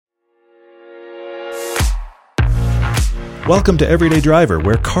Welcome to Everyday Driver,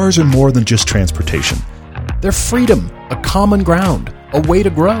 where cars are more than just transportation. They're freedom, a common ground, a way to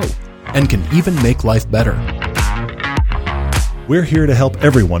grow, and can even make life better. We're here to help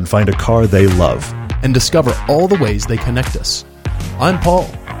everyone find a car they love and discover all the ways they connect us. I'm Paul.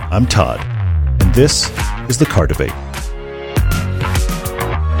 I'm Todd, and this is The Car Debate.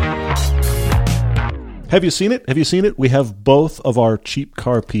 Have you seen it? Have you seen it? We have both of our cheap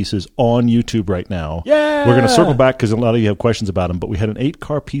car pieces on YouTube right now. Yeah! We're going to circle back because a lot of you have questions about them, but we had an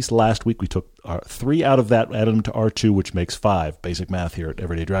 8-car piece last week. We took 3 out of that, added them to R2, which makes 5. Basic math here at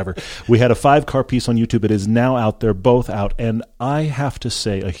Everyday Driver. We had a 5-car piece on YouTube. It is now out there, both out, and I have to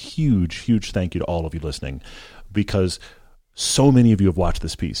say a huge, huge thank you to all of you listening, because so many of you have watched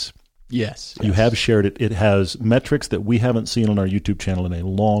this piece. Yes. You have shared it. It has metrics that we haven't seen on our YouTube channel in a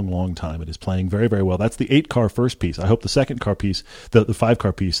long, long time. It is playing very, very well. That's the 8-car first piece. I hope the second car piece, the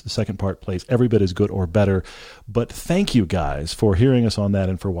 5-car piece, the second part plays every bit as good or better. But thank you guys for hearing us on that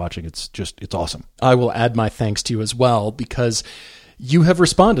and for watching. It's awesome. I will add my thanks to you as well, because you have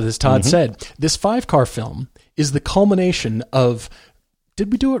responded, as Todd said. This 5-car film is the culmination of, did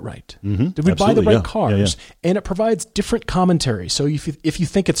we do it right? Mm-hmm. Did we buy the right Yeah. cars? And it provides different commentary. So if you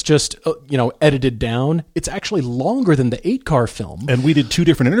think it's just edited down, it's actually longer than the 8-car film. And we did 2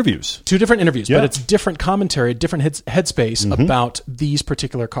 different interviews. 2 different interviews, Yeah. but it's different commentary, different headspace about these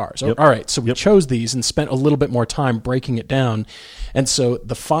particular cars. Yep. All right, so we chose these and spent a little bit more time breaking it down. And so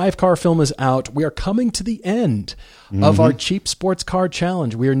the 5-car film is out. We are coming to the end of our cheap sports car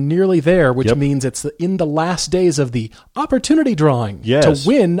challenge. We are nearly there, which means it's in the last days of the opportunity drawing to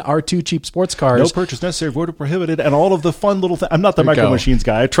win our 2 cheap sports cars. No purchase necessary, voter prohibited, and all of the fun little things. I'm not the Micro Machines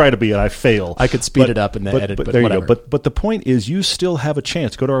guy. I try to be, and I fail. I could speed it up in the edit, but there whatever. You go. But the point is, you still have a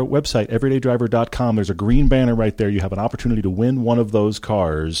chance. Go to our website, everydaydriver.com. There's a green banner right there. You have an opportunity to win one of those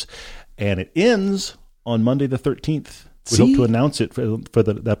cars, and it ends on Monday the 13th. We hope to announce it for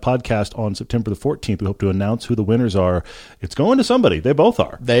that podcast on September the 14th. We hope to announce who the winners are. It's going to somebody. They both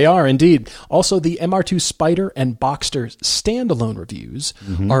are. They are, indeed. Also, the MR2 Spider and Boxster standalone reviews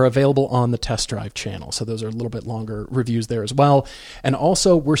are available on the Test Drive channel. So those are a little bit longer reviews there as well. And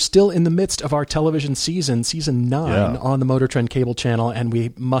also, we're still in the midst of our television season 9 on the Motor Trend cable channel. And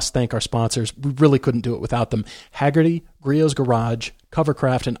we must thank our sponsors. We really couldn't do it without them. Haggerty, Griot's Garage,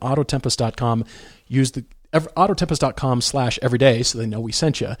 Covercraft, and Autotempest.com. Use the Autotempest.com/everyday so they know we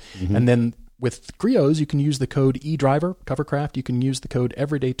sent you. And then with Griot's, you can use the code eDriver. Covercraft, you can use the code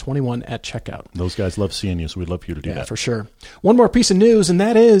everyday21 at checkout. Those guys love seeing you, so we'd love for you to do that. Yeah, for sure. One more piece of news, and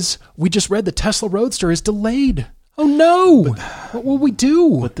that is we just read the Tesla Roadster is delayed. Oh no! What will we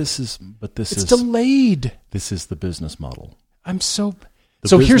do? But it's delayed. This is the business model.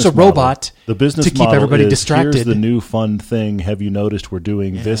 So here's a robot the business to keep everybody distracted. Here's the new fun thing. Have you noticed we're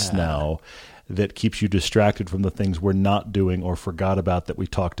doing this now that keeps you distracted from the things we're not doing or forgot about that we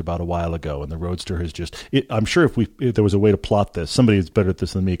talked about a while ago? And the Roadster has I'm sure if there was a way to plot this, somebody who's better at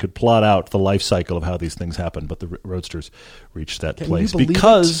this than me could plot out the life cycle of how these things happen, but the Roadster's reached that place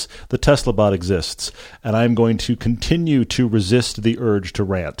because the Tesla bot exists, and I'm going to continue to resist the urge to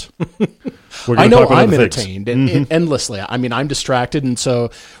rant. I know I'm entertained endlessly. I mean, I'm distracted, and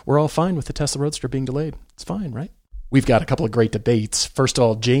so we're all fine with the Tesla Roadster being delayed. It's fine, right? We've got a couple of great debates. First of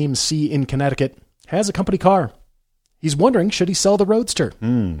all, James C. in Connecticut has a company car. He's wondering, should he sell the Roadster?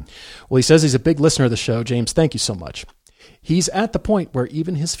 Well, he says he's a big listener of the show. James, thank you so much. He's at the point where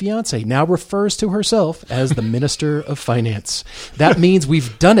even his fiancée now refers to herself as the Minister of Finance. That means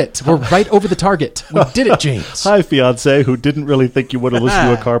we've done it. We're right over the target. We did it, James. Hi, fiancée, who didn't really think you would have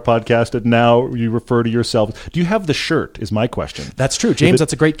listened to a car podcast, and now you refer to yourself. Do you have the shirt, is my question. That's true, James.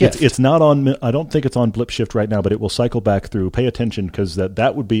 That's a great gift. It's not on, I don't think it's on Blip Shift right now, but it will cycle back through. Pay attention, because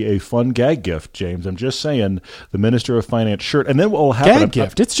that would be a fun gag gift, James. I'm just saying, the Minister of Finance shirt. And then what will happen? Gag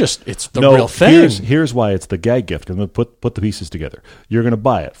gift? It's the real thing. Here's why it's the gag gift. I'm going to put the pieces together. You're going to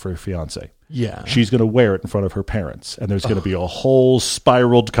buy it for your fiancé. Yeah. She's going to wear it in front of her parents, and there's going to be a whole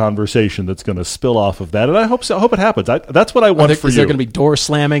spiraled conversation that's going to spill off of that. And I hope it happens. That's what I want for you. Is there going to be door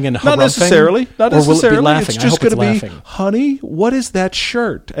slamming and not necessarily? Not necessarily. Or will it be laughing? It's just going to be, honey, what is that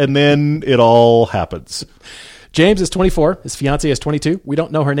shirt? And then it all happens. James is 24. His fiancée is 22. We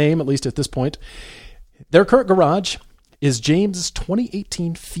don't know her name, at least at this point. Their current garage is James's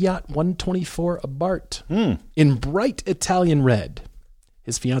 2018 Fiat 124 Abarth in bright Italian red.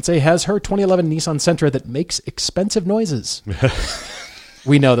 His fiancée has her 2011 Nissan Sentra that makes expensive noises.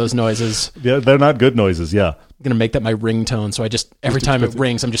 We know those noises. Yeah, they're not good noises, yeah. I'm going to make that my ringtone, so every time it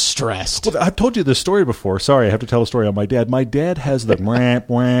rings, I'm just stressed. Well, I've told you this story before. Sorry, I have to tell a story on my dad. My dad has the whamp,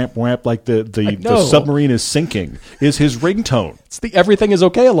 whamp, whamp, like the submarine is sinking, is his ringtone. It's the everything is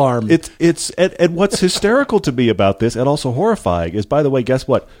okay alarm. And what's hysterical to me about this, and also horrifying, is, by the way, guess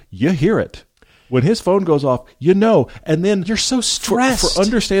what? You hear it. When his phone goes off, and then you're so stressed. For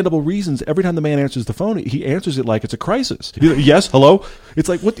understandable reasons, every time the man answers the phone, he answers it like it's a crisis. Yes, hello? It's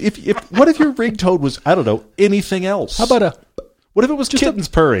like, what if your ringtone was, I don't know, anything else? How about what if it was just kittens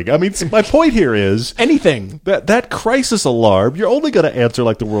purring? I mean, my point here is anything. That crisis alarm, you're only going to answer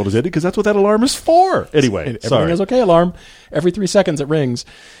like the world is ending because that's what that alarm is for. Anyway, everything is okay alarm. Every 3 seconds it rings.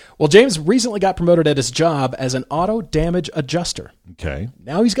 Well, James recently got promoted at his job as an auto damage adjuster. Okay.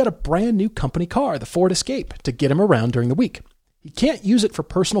 Now he's got a brand new company car, the Ford Escape, to get him around during the week. He can't use it for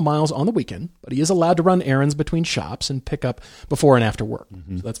personal miles on the weekend, but he is allowed to run errands between shops and pick up before and after work.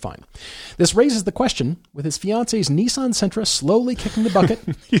 Mm-hmm. So that's fine. This raises the question, with his fiance's Nissan Sentra slowly kicking the bucket.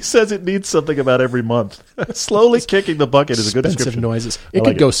 He says it needs something about every month. Slowly kicking the bucket is a good description. Expensive noises. It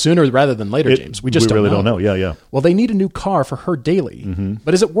could go sooner rather than later, James. We just don't know. Yeah. Well, they need a new car for her daily. Mm-hmm.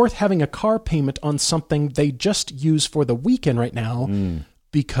 But is it worth having a car payment on something they just use for the weekend right now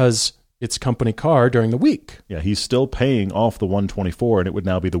because it's company car during the week? Yeah, he's still paying off the 124, and it would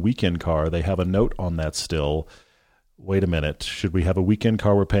now be the weekend car. They have a note on that still. Wait a minute. Should we have a weekend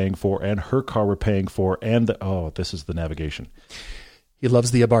car we're paying for, and her car we're paying for, and this is the navigation. He loves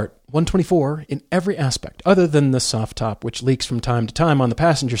the Abarth 124 in every aspect, other than the soft top, which leaks from time to time on the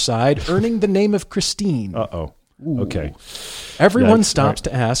passenger side, earning the name of Christine. Uh-oh. Ooh. Okay. Everyone stops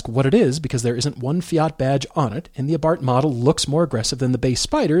to ask what it is because there isn't one Fiat badge on it, and the Abarth model looks more aggressive than the base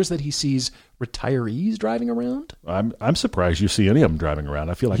Spiders that he sees retirees driving around. I'm surprised you see any of them driving around.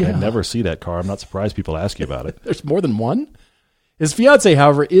 I feel like I never see that car. I'm not surprised people ask you about it. There's more than one? His fiancée,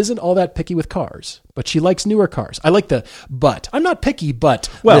 however, isn't all that picky with cars, but she likes newer cars. I like but. I'm not picky, but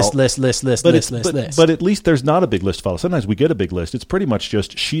list. But at least there's not a big list follow. Sometimes we get a big list. It's pretty much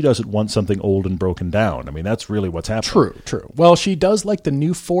just she doesn't want something old and broken down. I mean, that's really what's happening. True. Well, she does like the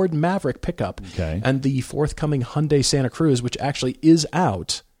new Ford Maverick pickup and the forthcoming Hyundai Santa Cruz, which actually is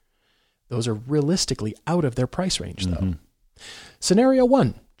out. Those are realistically out of their price range, though. Mm-hmm. Scenario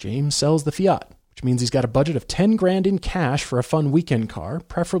 1, James sells the Fiat, which means he's got a budget of $10,000 in cash for a fun weekend car,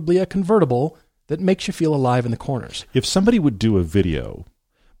 preferably a convertible that makes you feel alive in the corners. If somebody would do a video,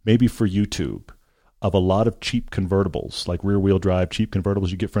 maybe for YouTube, of a lot of cheap convertibles, like rear-wheel drive cheap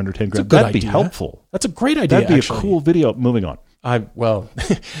convertibles you get for under $10,000, that'd be helpful. That's a great idea. That'd be a cool video. Moving on.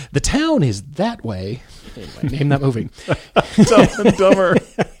 The town is that way. Anyway, name that movie. Dumb and Dumber.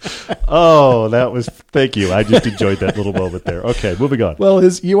 Oh, thank you. I just enjoyed that little moment there. Okay, moving on. Well,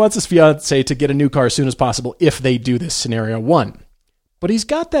 he wants his fiancée to get a new car as soon as possible if they do this scenario 1. But he's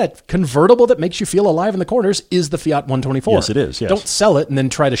got that convertible that makes you feel alive in the corners is the Fiat 124. Yes, it is. Yes. Don't sell it and then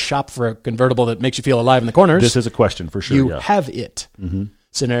try to shop for a convertible that makes you feel alive in the corners. This is a question for sure. You have it. Mm-hmm.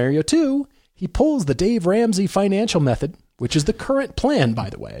 Scenario 2, he pulls the Dave Ramsey financial method, which is the current plan, by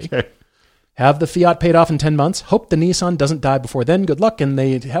the way. Okay. Have the Fiat paid off in 10 months. Hope the Nissan doesn't die before then. Good luck. And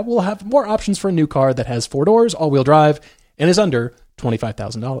will have more options for a new car that has 4 doors, all-wheel drive, and is under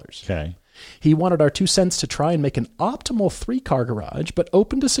 $25,000. Okay. He wanted our 2 cents to try and make an optimal 3-car garage, but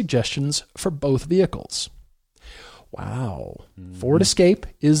open to suggestions for both vehicles. Wow. Mm-hmm. Ford Escape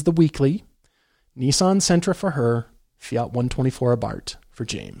is the weekly. Nissan Sentra for her. Fiat 124 Abarth for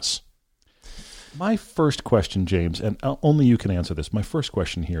James. My first question, James, and only you can answer this. My first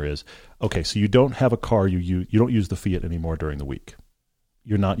question here is, okay, so you don't have a car, you don't use the Fiat anymore during the week.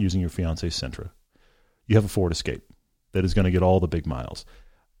 You're not using your fiance's Sentra. You have a Ford Escape that is going to get all the big miles.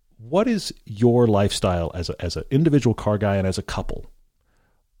 What is your lifestyle as an individual car guy and as a couple?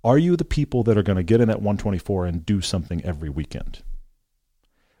 Are you the people that are going to get in that 124 and do something every weekend?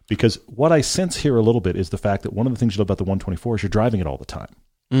 Because what I sense here a little bit is the fact that one of the things you love about the 124 is you're driving it all the time.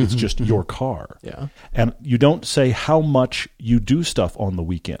 It's just your car. Yeah. And you don't say how much you do stuff on the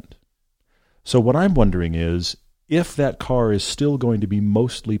weekend. So what I'm wondering is, if that car is still going to be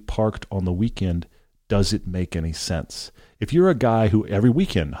mostly parked on the weekend, does it make any sense? If you're a guy who every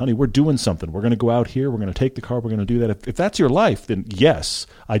weekend, honey, we're doing something. We're going to go out here. We're going to take the car. We're going to do that. If that's your life, then yes,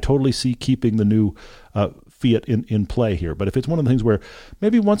 I totally see keeping the new Fiat in play here. But if it's one of the things where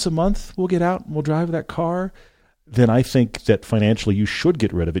maybe once a month we'll get out and we'll drive that car, then I think that financially you should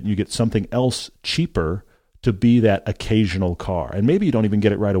get rid of it and you get something else cheaper to be that occasional car. And maybe you don't even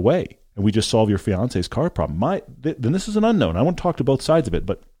get it right away and we just solve your fiance's car problem. Then this is an unknown. I want to talk to both sides of it,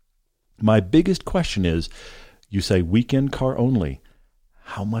 but my biggest question is, you say weekend car only.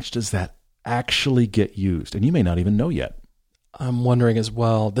 How much does that actually get used? And you may not even know yet. I'm wondering as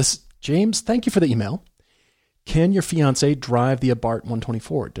well. James, thank you for the email. Can your fiance drive the Abarth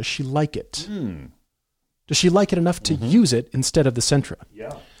 124? Does she like it? Does she like it enough to use it instead of the Sentra?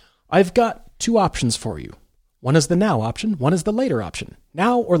 Yeah. I've got two options for you. One is the now option. One is the later option.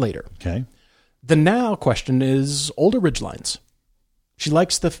 Now or later. Okay. The now question is older Ridgelines. She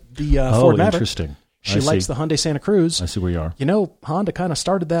likes the Ford Maverick. Interesting. She likes the Hyundai Santa Cruz. I see where you are. You know, Honda kind of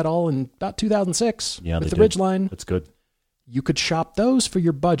started that all in about 2006 with the Ridgeline. That's good. You could shop those for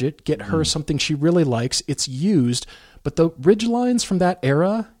your budget, get her something she really likes. It's used, but the Ridgelines from that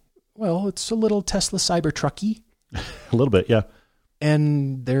era, well, it's a little Tesla Cybertrucky. A little bit, yeah.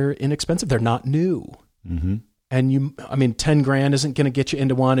 And they're inexpensive. They're not new. Mm-hmm. And $10,000 isn't going to get you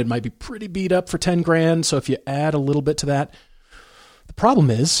into one. It might be pretty beat up for $10,000. So if you add a little bit to that, the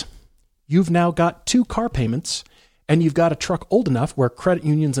problem is you've now got 2 car payments and you've got a truck old enough where credit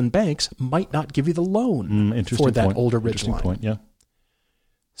unions and banks might not give you the loan for that older Ridgeline. Point, yeah.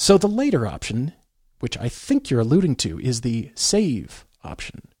 So the later option, which I think you're alluding to, is the save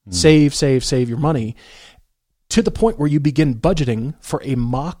option. Save your money to the point where you begin budgeting for a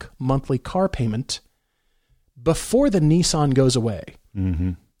mock monthly car payment before the Nissan goes away.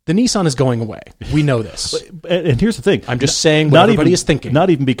 Mm-hmm. The Nissan is going away. We know this. And here's the thing. I'm just saying what everybody is thinking.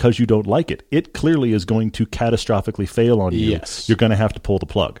 Not even because you don't like it. It clearly is going to catastrophically fail on you. Yes. You're going to have to pull the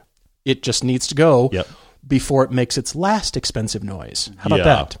plug. It just needs to go before it makes its last expensive noise. How about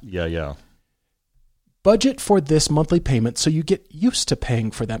that? Yeah. Budget for this monthly payment so you get used to paying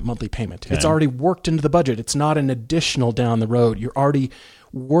for that monthly payment. Okay. It's already worked into the budget. It's not an additional down the road. You're already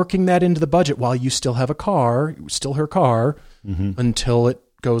working that into the budget while you still have a car, still her car, until it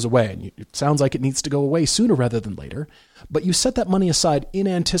goes away. And it sounds like it needs to go away sooner rather than later. But you set that money aside in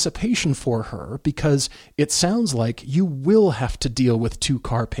anticipation for her because it sounds like you will have to deal with 2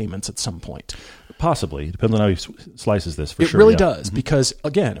 car payments at some point. Possibly. Depends on how he slices this, for sure. It really does, because,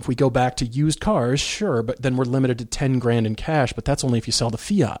 again, if we go back to used cars, sure, but then we're limited to $10,000 in cash, but that's only if you sell the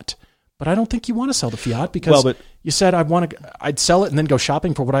Fiat. But I don't think you want to sell the Fiat because you said I'd sell it and then go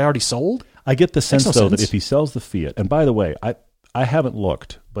shopping for what I already sold. I get the sense, though, that if he sells the Fiat, and by the way, I haven't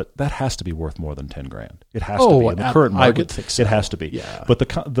looked, but that has to be worth more than $10,000. It has to be in the current market. I would think so. It has to be. Yeah. But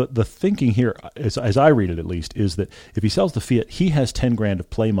the thinking here, as I read it at least, is that if he sells the Fiat, he has $10,000 of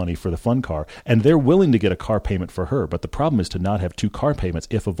play money for the fun car, and they're willing to get a car payment for her. But the problem is to not have 2 car payments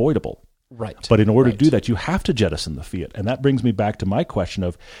if avoidable. Right. But in order to do that, you have to jettison the Fiat, and that brings me back to my question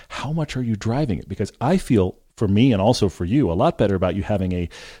of how much are you driving it? Because I feel, for me and also for you, a lot better about you having a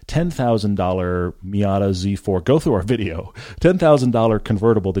 $10,000 Miata Z4, go through our video, $10,000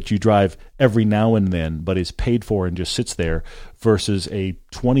 convertible that you drive every now and then but is paid for and just sits there versus a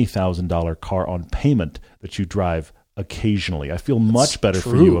 $20,000 car on payment that you drive occasionally. I feel much better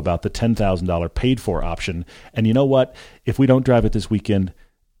for you about the $10,000 paid for option. And you know what? If we don't drive it this weekend,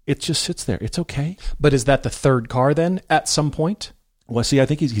 it just sits there. It's okay. But is that the third car then at some point? Well, see, I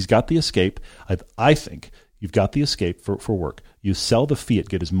think he's got the Escape. I think you've got the Escape for work. You sell the Fiat,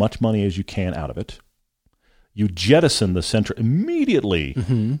 get as much money as you can out of it. You jettison the Sentra immediately.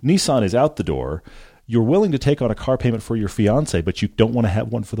 Nissan is out the door. You're willing to take on a car payment for your fiance, but you don't want to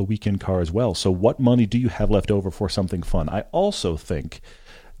have one for the weekend car as well. So what money do you have left over for something fun? I also think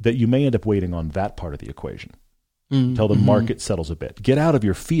that you may end up waiting on that part of the equation until the market settles a bit. Get out of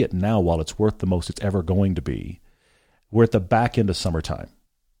your Fiat now while it's worth the most it's ever going to be. We're at the back end of summertime.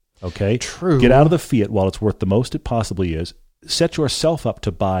 Okay? True. Get out of the Fiat while it's worth the most it possibly is. Set yourself up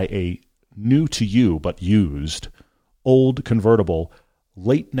to buy a new to you but used old convertible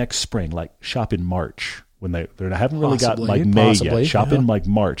late next spring, like shop in March when they haven't really got like May yet. Shop in like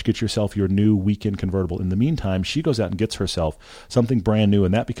March. Get yourself your new weekend convertible. In the meantime, she goes out and gets herself something brand new,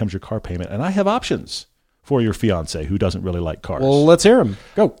 and that becomes your car payment. And I have options for your fiance who doesn't really like cars. Well, let's hear him.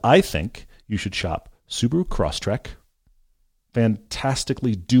 Go. I think you should shop Subaru Crosstrek.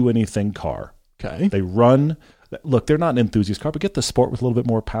 Fantastically do-anything car. Okay. They run. Look, they're not an enthusiast car, but get the Sport with a little bit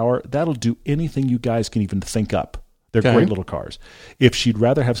more power. That'll do anything you guys can even think up. They're great little cars. If she'd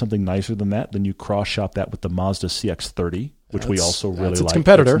rather have something nicer than that, then you cross-shop that with the Mazda CX-30, which we also really like.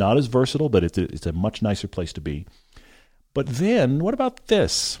 Competitor. It's not as versatile, but it's a much nicer place to be. But then, what about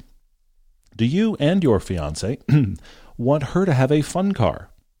this? Do you and your fiance want her to have a fun car?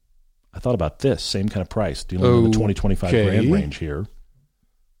 I thought about this, same kind of price, dealing in the $20-25 range here.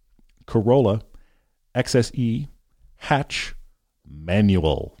 Corolla XSE hatch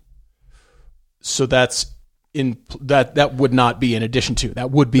manual. So that's that would not be in addition to.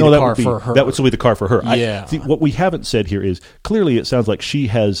 That would be the car for her. That would still be the car for her. Yeah. See, what we haven't said here is clearly it sounds like she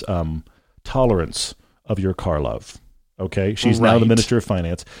has tolerance of your car love. Okay, she's now the Minister of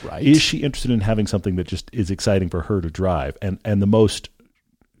Finance. Right. Is she interested in having something that just is exciting for her to drive? And the most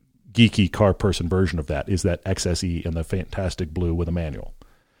geeky car person version of that is that XSE in the fantastic blue with a manual.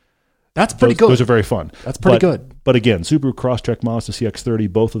 That's pretty good. Those are very fun. That's pretty good. But again, Subaru Crosstrek, Mazda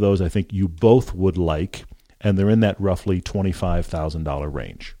CX-30, both of those I think you both would like, and they're in that roughly $25,000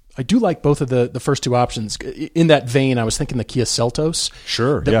 range. I do like both of the first two options. In that vein, I was thinking the Kia Seltos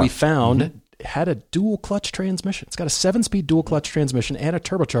that we found had a dual clutch transmission. It's got a 7-speed dual clutch transmission and a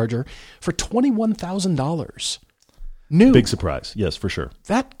turbocharger for $21,000. New. Big surprise. Yes, for sure.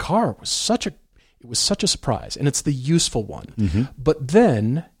 That car was such a surprise, and it's the useful one. But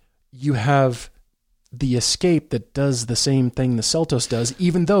then you have the Escape that does the same thing the Seltos does,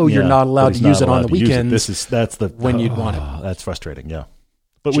 even though you're not allowed to use it on the weekends. That's when you'd want it. That's frustrating. Yeah.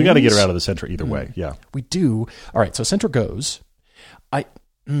 But we got to get her out of the Sentra either way. Yeah, we do. All right. So Sentra goes.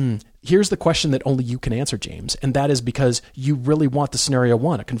 Here's the question that only you can answer, James, and that is because you really want the Scenario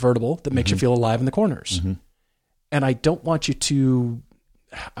 1, a convertible that makes you feel alive in the corners. And I don't want you to.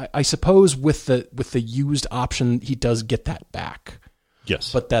 I suppose with the used option, he does get that back.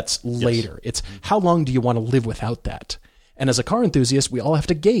 Yes, but that's later. It's how long do you want to live without that? And as a car enthusiast, we all have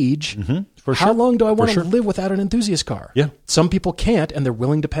to gauge how long do I want to live without an enthusiast car? Yeah. Some people can't, and they're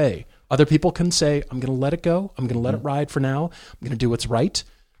willing to pay. Other people can say, I'm going to let it go. I'm going to let it ride for now. I'm going to do what's right.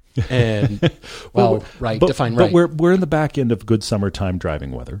 And, define right. But we're in the back end of good summertime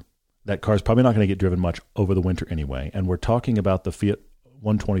driving weather. That car's probably not going to get driven much over the winter anyway. And we're talking about the Fiat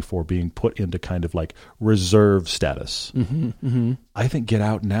 124 being put into kind of like reserve status. I think get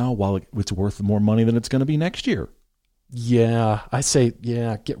out now while it's worth more money than it's going to be next year. Yeah, I say,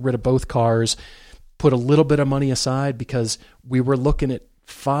 get rid of both cars, put a little bit of money aside because we were looking at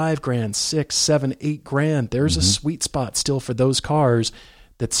 $5,000, $6,000, $7,000, $8,000. There's a sweet spot still for those cars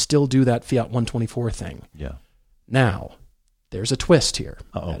that still do that Fiat 124 thing. Yeah. Now, there's a twist here.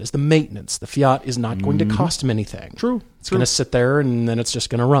 That is the maintenance. The Fiat is not going to cost him anything. True. It's going to sit there and then it's just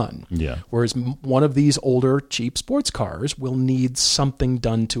going to run. Yeah. Whereas one of these older, cheap sports cars will need something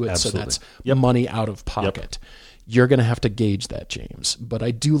done to it. Absolutely. So that's money out of pocket. You're going to have to gauge that, James. But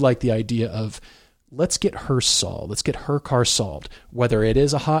I do like the idea of let's get her solved. Let's get her car solved. Whether it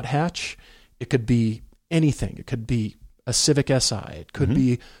is a hot hatch, it could be anything. It could be a Civic Si. It could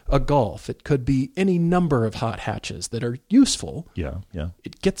be a Golf. It could be any number of hot hatches that are useful. Yeah.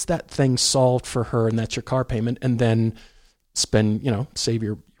 It gets that thing solved for her, and that's your car payment. And then save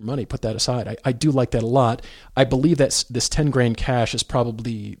your money, put that aside. I do like that a lot. I believe that this $10,000 cash is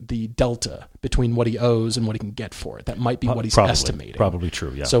probably the delta between what he owes and what he can get for it. That might be what he's estimating. Probably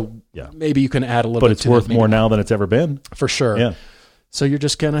true, yeah. So maybe you can add a little bit to that. But it's worth more now than it's ever been. For sure. Yeah. So you're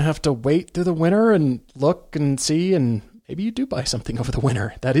just going to have to wait through the winter and look and see, and maybe you do buy something over the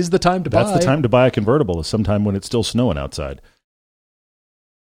winter. That is the time to buy. That's the time to buy a convertible, is sometime when it's still snowing outside.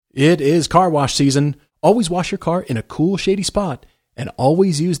 It is car wash season. Always wash your car in a cool, shady spot, and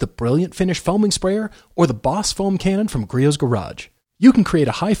always use the Brilliant Finish foaming sprayer or the Boss foam cannon from Griot's Garage. You can create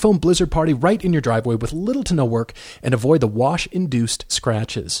a high foam blizzard party right in your driveway with little to no work and avoid the wash-induced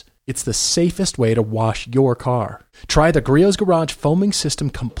scratches. It's the safest way to wash your car. Try the Griot's Garage Foaming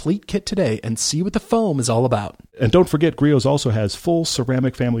System Complete Kit today and see what the foam is all about. And don't forget, Griot's also has full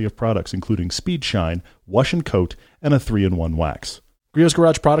ceramic family of products, including Speed Shine, Wash and Coat, and a 3-in-1 wax. Griot's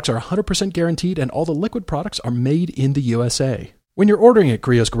Garage products are 100% guaranteed, and all the liquid products are made in the USA. When you're ordering at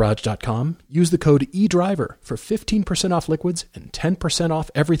griotsgarage.com, use the code eDriver for 15% off liquids and 10%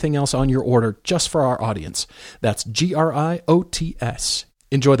 off everything else on your order just for our audience. That's GRIOTS.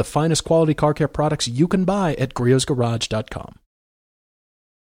 Enjoy the finest quality car care products you can buy at griotsgarage.com.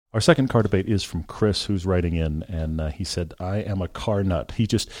 Our second car debate is from Chris, who's writing in, and he said, I am a car nut.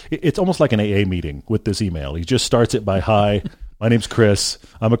 It's almost like an AA meeting with this email. He just starts it by, hi, my name's Chris,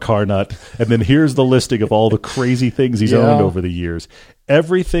 I'm a car nut, and then here's the listing of all the crazy things he's owned over the years.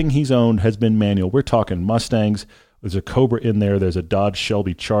 Everything he's owned has been manual. We're talking Mustangs. There's a Cobra in there. There's a Dodge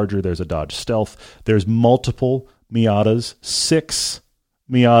Shelby Charger. There's a Dodge Stealth. There's multiple Miatas, 6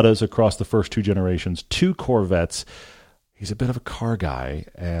 Miatas across the first 2 generations, 2 Corvettes. He's a bit of a car guy,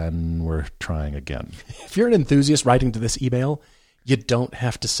 and we're trying again. If you're an enthusiast writing to this email, you don't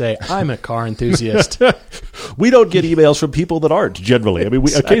have to say, I'm a car enthusiast. We don't get emails from people that aren't, generally. I mean,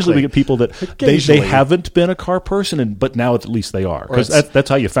 occasionally we get people that they haven't been a car person, but now at least they are. Because that's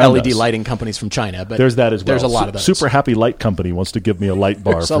how you found LED us. lighting companies from China. But there's that as well. There's a lot of those. Super Happy Light Company wants to give me a light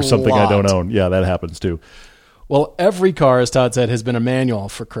bar for something I don't own. Yeah, that happens too. Well, every car, as Todd said, has been a manual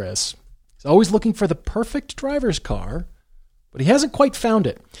for Chris. He's always looking for the perfect driver's car, but he hasn't quite found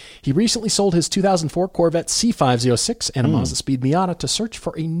it. He recently sold his 2004 Corvette C506 and a Mazda Speed Miata to search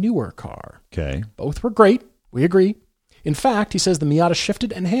for a newer car. Okay. Both were great. We agree. In fact, he says the Miata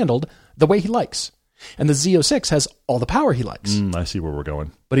shifted and handled the way he likes. And the Z06 has all the power he likes. I see where we're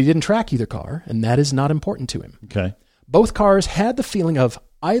going. But he didn't track either car, and that is not important to him. Okay. Both cars had the feeling of,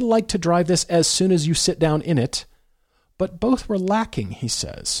 I like to drive this as soon as you sit down in it, but both were lacking, he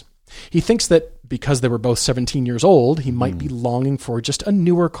says. He thinks that because they were both 17 years old, he might be longing for just a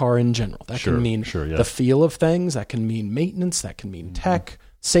newer car in general. That can mean the feel of things, that can mean maintenance, that can mean tech,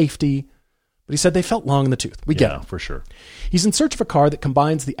 safety. But he said they felt long in the tooth. We get it. For sure. He's in search of a car that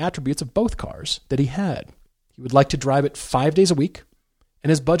combines the attributes of both cars that he had. He would like to drive it 5 days a week, and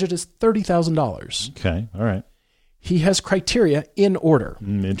his budget is $30,000. Okay, all right. He has criteria in order.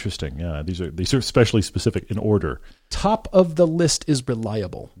 Interesting. Yeah, these are especially specific in order. Top of the list is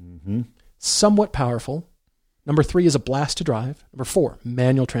reliable. Somewhat powerful. Number 3 is a blast to drive. Number 4,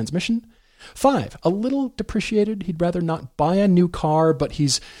 manual transmission. 5, a little depreciated. He'd rather not buy a new car, but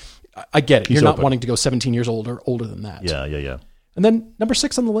I get it. You're not wanting to go 17 years old or older than that. Yeah. And then number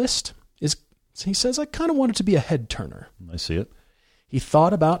 6 on the list is, he says, I kind of want it to be a head turner. I see it. He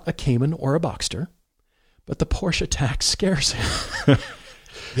thought about a Cayman or a Boxster, but the Porsche tax scares him.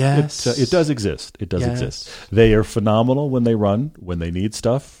 Yes. It does exist. It does exist. They are phenomenal when they run. When they need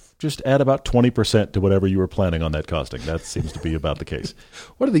stuff, just add about 20% to whatever you were planning on that costing. That seems to be about the case.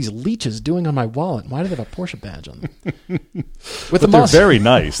 What are these leeches doing on my wallet? Why do they have a Porsche badge on them? They're very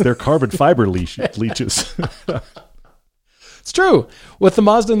nice. They're carbon fiber leeches. It's true. With the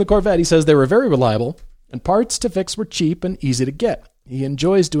Mazda and the Corvette, he says they were very reliable, and parts to fix were cheap and easy to get. He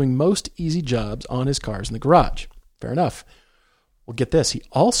enjoys doing most easy jobs on his cars in the garage. Fair enough. Well, get this. He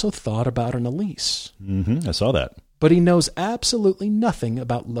also thought about an Elise. I saw that. But he knows absolutely nothing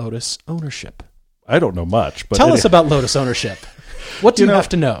about Lotus ownership. I don't know much. But Tell us about Lotus ownership. What do you have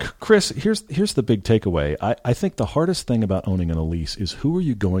to know? Chris, here's the big takeaway. I think the hardest thing about owning an Elise is who are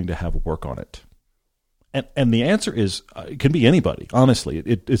you going to have work on it? And the answer is, it can be anybody, honestly.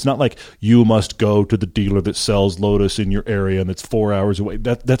 It's not like you must go to the dealer that sells Lotus in your area and it's 4 hours away.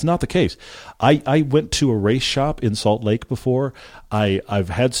 That's not the case. I went to a race shop in Salt Lake before. I've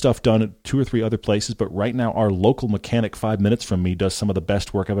had stuff done at 2 or 3 other places, but right now our local mechanic 5 minutes from me does some of the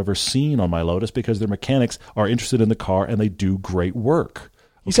best work I've ever seen on my Lotus because their mechanics are interested in the car and they do great work.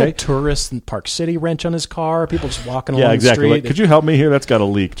 He's had tourists in Park City wrench on his car. People just walking along the street. Like, could you help me here? That's got a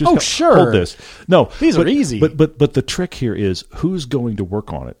leak. Just sure. Hold this. No, these are easy. But the trick here is who's going to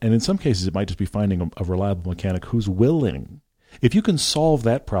work on it. And in some cases, it might just be finding a reliable mechanic who's willing. If you can solve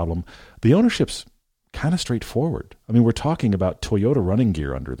that problem, the ownership's kind of straightforward. I mean, we're talking about Toyota running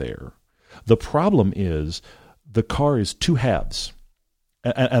gear under there. The problem is the car is 2 halves.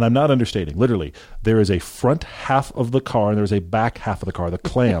 And I'm not understating. Literally, there is a front half of the car and there's a back half of the car, the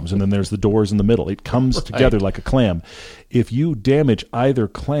clams, and then there's the doors in the middle. It comes together like a clam. If you damage either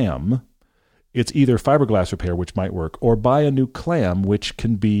clam, it's either fiberglass repair, which might work, or buy a new clam, which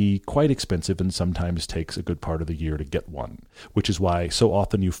can be quite expensive and sometimes takes a good part of the year to get one, which is why so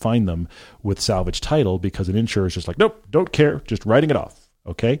often you find them with salvage title because an insurer is just like, nope, don't care, just writing it off.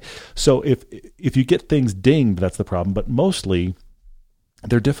 Okay? So if you get things dinged, that's the problem. But mostly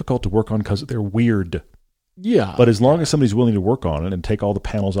they're difficult to work on because they're weird. Yeah. But as long as somebody's willing to work on it and take all the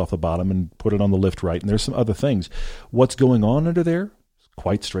panels off the bottom and put it on the lift right, and there's some other things, what's going on under there is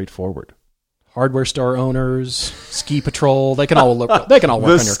quite straightforward. Hardware store owners, Ski Patrol, they can all work on your car.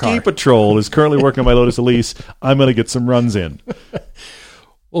 The Ski Patrol is currently working on my Lotus Elise. I'm going to get some runs in.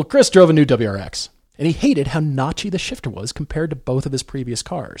 Well, Chris drove a new WRX, and he hated how notchy the shifter was compared to both of his previous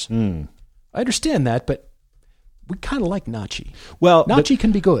cars. I understand that, but we kind of like notchy. Well, notchy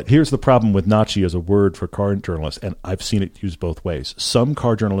can be good. Here's the problem with notchy as a word for car journalists, and I've seen it used both ways. Some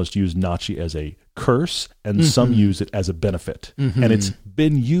car journalists use notchy as a curse, and some use it as a benefit. And it's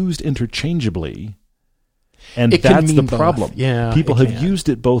been used interchangeably, and that's the problem. Yeah, people have used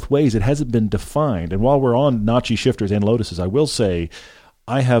it both ways. It hasn't been defined. And while we're on notchy shifters and Lotuses, I will say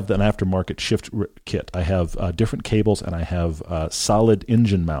I have an aftermarket shift kit. I have different cables, and I have solid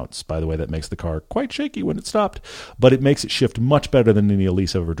engine mounts, by the way, that makes the car quite shaky when it stopped, but it makes it shift much better than any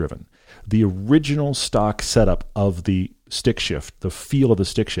Elise I've ever driven. The original stock setup of the stick shift, the feel of the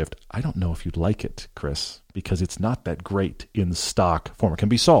stick shift, I don't know if you'd like it, Chris, because it's not that great in stock form. It can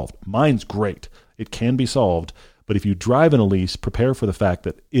be solved. Mine's great. It can be solved, but if you drive an Elise, prepare for the fact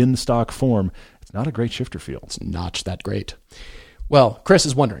that in stock form, it's not a great shifter feel. It's not that great. Well, Chris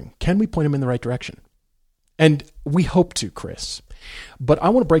is wondering, can we point him in the right direction? And we hope to, Chris. But I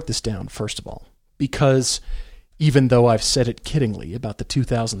want to break this down, first of all, because even though I've said it kiddingly about the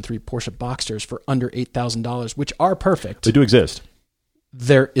 2003 Porsche Boxsters for under $8,000, which are perfect. They do exist.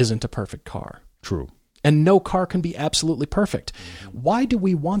 There isn't a perfect car. True. And no car can be absolutely perfect. Why do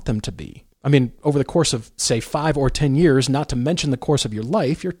we want them to be? I mean, over the course of, say, 5 or 10 years, not to mention the course of your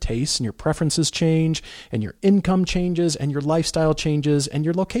life, your tastes and your preferences change, and your income changes, and your lifestyle changes, and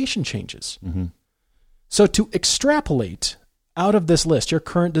your location changes. Mm-hmm. So to extrapolate out of this list your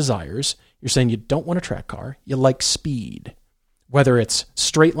current desires, you're saying you don't want a track car, you like speed. Whether it's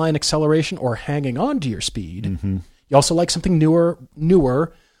straight line acceleration or hanging on to your speed, mm-hmm. you also like something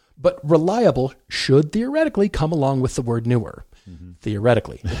newer, but reliable should theoretically come along with the word newer. Mm-hmm.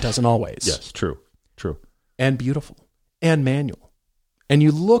 Theoretically. It doesn't always. Yes, true. And beautiful. And manual. And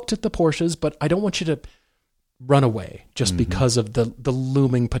you looked at the Porsches, but I don't want you to run away just mm-hmm. because of the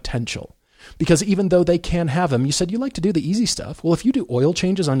looming potential. Because even though they can have them, you said you like to do the easy stuff. Well, if you do oil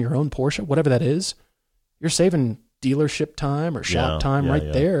changes on your own Porsche, whatever that is, you're saving dealership time or shop time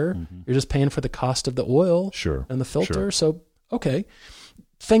there. Mm-hmm. You're just paying for the cost of the oil and the filter. Sure. So, okay.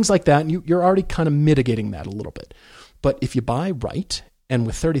 Things like that, and you're already kind of mitigating that a little bit. But if you buy right, and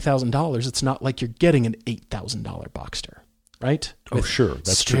with $30,000, it's not like you're getting an $8,000 Boxster, right? With sure.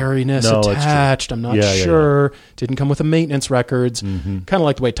 That's scariness attached. I'm not sure. Yeah. Didn't come with the maintenance records. Mm-hmm. Kind of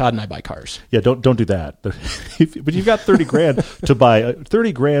like the way Todd and I buy cars. Yeah, don't do that. But you've got $30,000 to buy.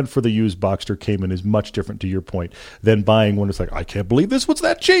 $30,000 for the used Boxster Cayman is much different, to your point, than buying one that's like, I can't believe this one's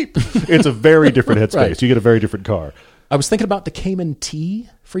that cheap. It's a very different headspace. Right. You get a very different car. I was thinking about the Cayman T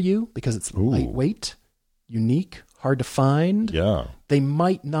for you because it's lightweight, unique, hard to find. Yeah. They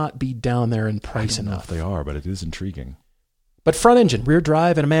might not be down there in price enough. I don't know if they are, but it is intriguing. But front engine, rear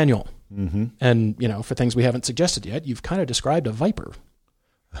drive, and a manual. Mm-hmm. And, for things we haven't suggested yet, you've kind of described a Viper.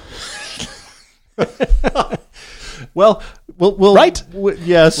 well, right?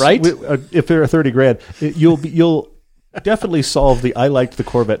 Yes. Right? If they're $30,000, you'll definitely solve the I liked the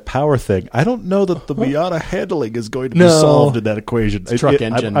Corvette power thing. I don't know that the Miata handling is going to be solved in that equation. It's truck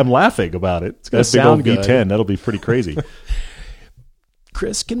engine. I'm laughing about it. It's got a big old V10. Good. That'll be pretty crazy.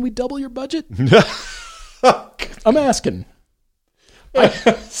 Chris, can we double your budget? I'm asking.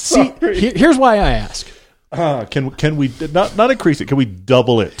 See, here's why I ask. Can we not increase it? Can we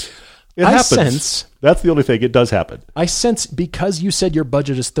double it? It happens. Sense, that's the only thing. It does happen. I sense because you said your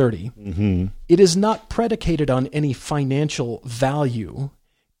budget is 30, mm-hmm. it is not predicated on any financial value.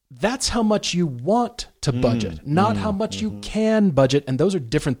 That's how much you want to budget, not how much you can budget, and those are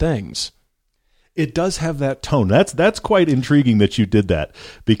different things. It does have that tone. That's quite intriguing that you did that,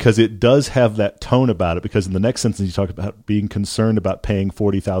 because it does have that tone about it. Because in the next sentence you talk about being concerned about paying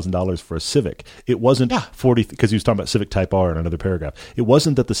 $40,000 for a Civic. It wasn't 40 because he was talking about Civic Type R in another paragraph. It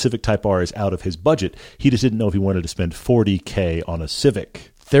wasn't that the Civic Type R is out of his budget. He just didn't know if he wanted to spend $40,000 on a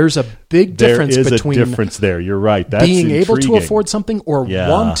Civic. There's a big difference between a difference there. You're right. That's being intriguing. able to afford something or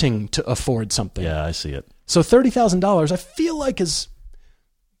wanting to afford something. Yeah, I see it. So $30,000, I feel like is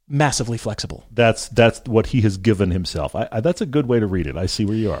massively flexible. That's what he has given himself. That's a good way to read it. I see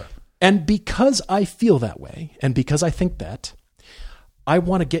where you are. And because I feel that way, and because I think that, I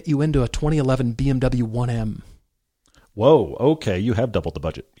want to get you into a 2011 BMW 1M. Whoa, okay. You have doubled the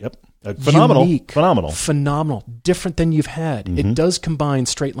budget. Yep. Phenomenal. Unique, phenomenal. Different than you've had. Mm-hmm. It does combine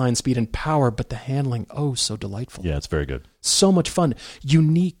straight line speed and power, but the handling, so delightful. Yeah, it's very good. So much fun.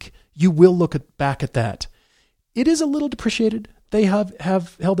 Unique. You will look back at that. It is a little depreciated. They have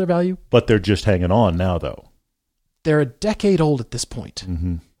held their value. But they're just hanging on now, though. They're a decade old at this point.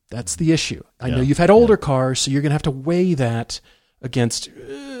 Mm-hmm. That's the issue. I know you've had older cars, so you're going to have to weigh that against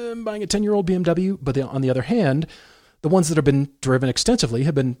buying a 10-year-old BMW. But on the other hand, the ones that have been driven extensively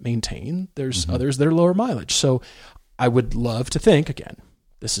have been maintained. There's others that are lower mileage. So I would love to think, again,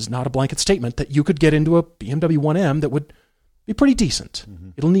 this is not a blanket statement, that you could get into a BMW 1M that would be pretty decent.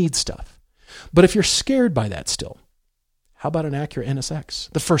 Mm-hmm. It'll need stuff. But if you're scared by that still, how about an Acura NSX,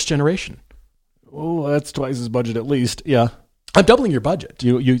 the first generation? Oh, that's twice his budget at least. Yeah. I'm doubling your budget.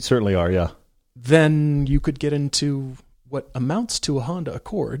 You certainly are, yeah. Then you could get into what amounts to a Honda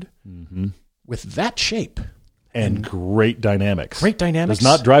Accord with that shape. And great dynamics. Great dynamics. Does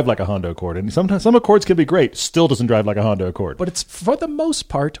not drive like a Honda Accord. And sometimes some Accords can be great. Still doesn't drive like a Honda Accord. But it's, for the most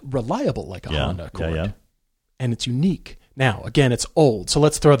part, reliable like a Honda Accord. Yeah. And it's unique. Now, again, it's old, so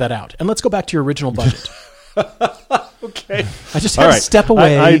let's throw that out. And let's go back to your original budget. Okay. I just had to step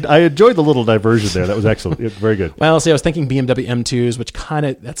away. I enjoyed the little diversion there. That was excellent. Very good. Well, see, I was thinking BMW M2s, which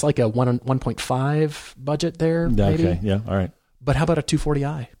that's like a 1.5 budget there, maybe. Okay, yeah, all right. But how about a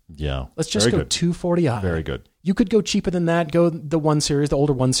 240i? Yeah. Let's just go 240i. Very good. You could go cheaper than that, go the 1 Series, the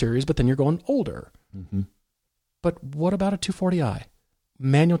older 1 Series, but then you're going older. Mm-hmm. But what about a 240i?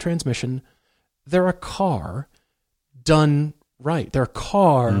 Manual transmission. They're a car done right. They're a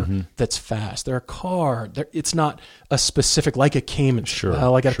car that's fast. They're a car. It's not a specific, like a Cayman. Sure.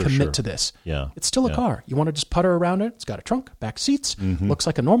 Well, I got to commit to this. Yeah. It's still a car. You want to just putter around it. It's got a trunk, back seats. Looks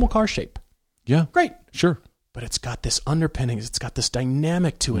like a normal car shape. Yeah. Great. Sure. But it's got this underpinnings. It's got this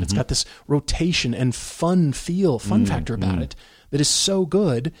dynamic to it. It's got this rotation and fun factor about it that is so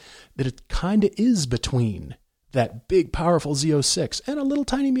good that it kind of is between that big, powerful Z06 and a little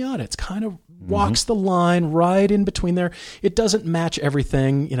tiny Miata. It's kind of walks the line right in between there. It doesn't match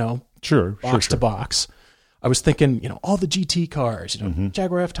everything, box to box. I was thinking, all the GT cars,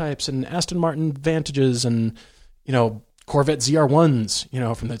 Jaguar F-Types and Aston Martin Vantages and, Corvette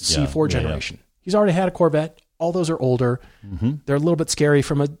ZR1s, from the C4 generation. Yeah. He's already had a Corvette. All those are older. They're a little bit scary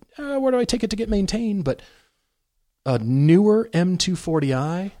from where do I take it to get maintained? But a newer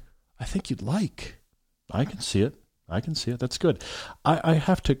M240i, I think you'd like. I can see it. That's good. I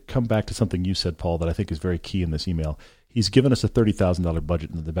have to come back to something you said, Paul, that I think is very key in this email. He's given us a $30,000 budget.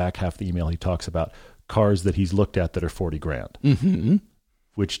 In the back half of the email, he talks about cars that he's looked at that are $40,000.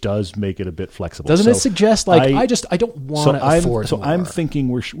 Which does make it a bit flexible. Doesn't it suggest I don't want to afford So more. I'm thinking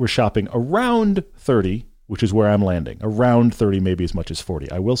we're shopping around 30, which is where I'm landing. Around 30, maybe as much as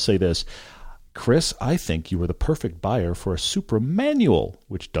 40. I will say this, Chris, I think you were the perfect buyer for a Supra manual,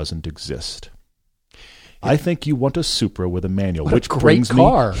 which doesn't exist. I think you want a Supra with a manual, which brings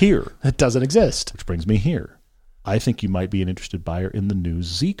me here. It doesn't exist. Which brings me here. I think you might be an interested buyer in the new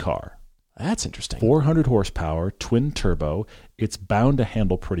Z car. That's interesting. 400 horsepower, twin turbo. It's bound to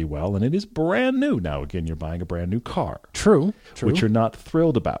handle pretty well, and it is brand new. Now, again, you're buying a brand new car. True. Which you're not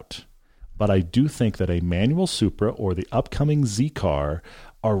thrilled about. But I do think that a manual Supra or the upcoming Z car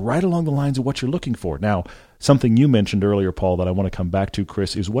are right along the lines of what you're looking for. Now, something you mentioned earlier, Paul, that I want to come back to,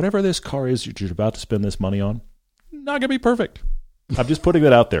 Chris, is whatever this car is that you're about to spend this money on, not going to be perfect. I'm just putting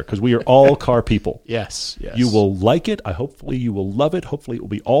that out there because we are all car people. Yes. You will like it. Hopefully you will love it. Hopefully it will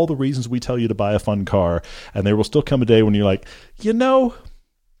be all the reasons we tell you to buy a fun car. And there will still come a day when you're like,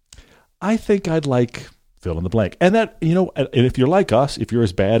 I think I'd like fill in the blank. And that, and if you're like us, if you're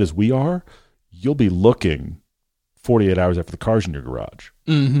as bad as we are, you'll be looking 48 hours after the car's in your garage.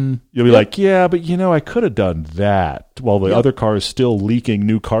 You'll be like, yeah, but I could have done that. While the other car is still leaking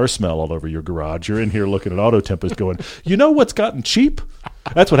new car smell all over your garage. You're in here looking at Auto Tempest going, what's gotten cheap?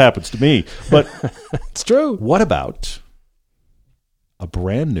 That's what happens to me. But it's true. What about a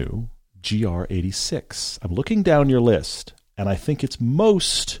brand new GR86? I'm looking down your list, and I think it's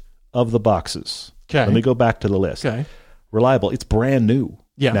most of the boxes. Okay. Let me go back to the list. Okay. Reliable. It's brand new.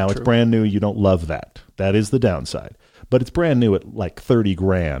 Yeah, now, true. It's brand new. You don't love that. That is the downside. But it's brand new at like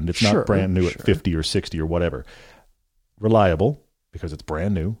 $30,000. It's not brand new at 50 or 60 or whatever. Reliable, because it's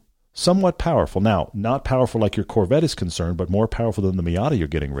brand new. Somewhat powerful. Now, not powerful like your Corvette is concerned, but more powerful than the Miata you're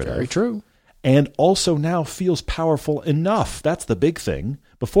getting rid of. Very true. And also now feels powerful enough. That's the big thing.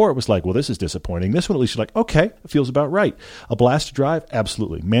 Before it was like, well, this is disappointing. This one, at least you're like, okay, it feels about right. A blast to drive?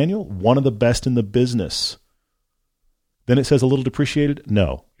 Absolutely. Manual? One of the best in the business. Then it says a little depreciated?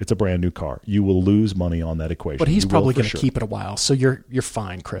 No, it's a brand new car. You will lose money on that equation. But he's probably going to keep it a while, so you're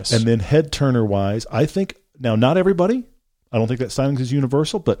fine, Chris. And then head turner wise, I think now not everybody. I don't think that styling is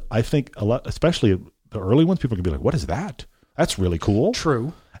universal, but I think a lot, especially the early ones, people can be like, "What is that? That's really cool."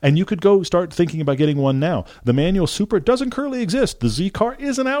 True. And you could go start thinking about getting one now. The manual Supra doesn't currently exist. The Z car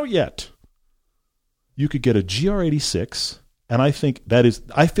isn't out yet. You could get a GR86. And I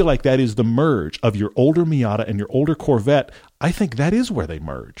feel like that is the merge of your older Miata and your older Corvette. I think that is where they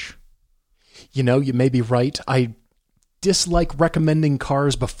merge. You may be right. I dislike recommending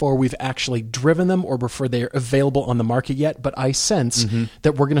cars before we've actually driven them or before they're available on the market yet. But I sense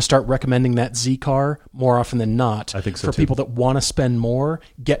that we're going to start recommending that Z car more often than not. I think so for too. People that want to spend more,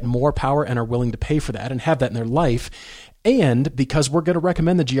 get more power, and are willing to pay for that and have that in their life. And because we're going to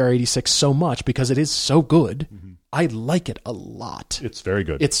recommend the GR86 so much because it is so good, I like it a lot. It's very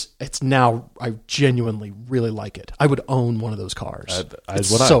good. It's now, I genuinely really like it. I would own one of those cars. It's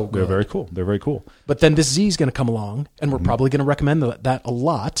so good. They're very cool. They're very cool. But then this Z is going to come along, and we're probably going to recommend that a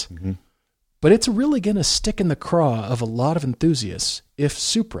lot. But it's really going to stick in the craw of a lot of enthusiasts if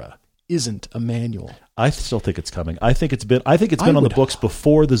Supra isn't a manual. I still think it's coming. I think it's been on the books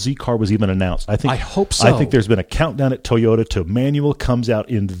before the Z car was even announced. I hope so. I think there's been a countdown at Toyota to manual comes out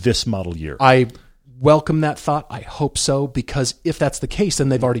in this model year. I welcome that thought. I hope so, because if that's the case, then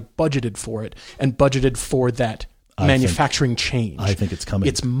they've already budgeted for it and budgeted for that manufacturing change. I think it's coming.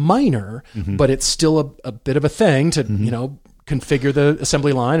 It's minor, but it's still a bit of a thing to configure the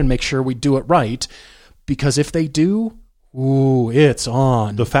assembly line and make sure we do it right. Because if they do, it's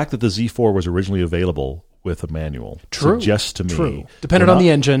on. The fact that the Z4 was originally available with a manual suggests to me, depending on the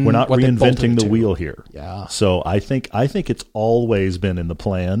engine, we're not reinventing the wheel here. Yeah. So I think it's always been in the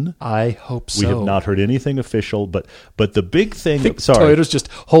plan. I hope so. We have not heard anything official, but the big thing. Toyota's just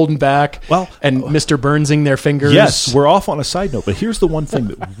holding back. Well, and Mr. Burnsing their fingers. Yes, we're off on a side note, but here's the one thing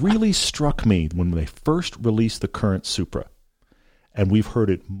that really struck me when they first released the current Supra. And we've heard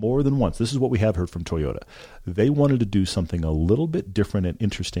it more than once. This is what we have heard from Toyota. They wanted to do something a little bit different and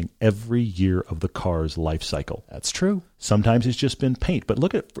interesting every year of the car's life cycle. That's true. Sometimes it's just been paint. But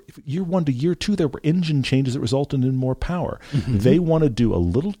look at year 1 to year 2, there were engine changes that resulted in more power. Mm-hmm. They want to do a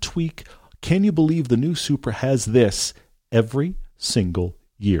little tweak. Can you believe the new Supra has this every single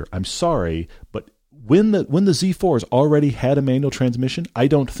year? I'm sorry, but when the Z4s already had a manual transmission, I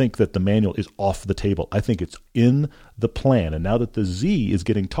don't think that the manual is off the table. I think it's in the plan. And now that the Z is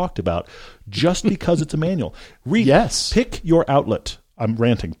getting talked about just because it's a manual. Pick your outlet. I'm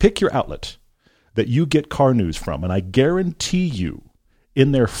ranting. Pick your outlet that you get car news from. And I guarantee you,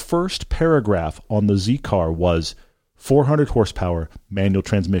 in their first paragraph on the Z car was 400 horsepower manual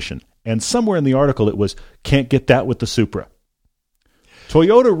transmission. And somewhere in the article it was, can't get that with the Supra.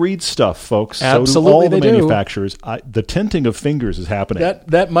 Toyota reads stuff, folks. Absolutely, so do all the manufacturers. The tinting of fingers is happening.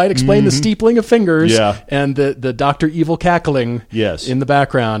 That might explain the steepling of fingers and the Dr. Evil cackling in the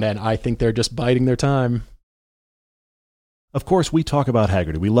background, and I think they're just biding their time. Of course, we talk about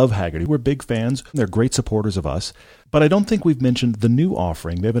Hagerty. We love Hagerty. We're big fans. They're great supporters of us. But I don't think we've mentioned the new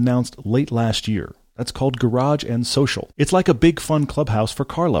offering they've announced late last year. That's called Garage and Social. It's like a big fun clubhouse for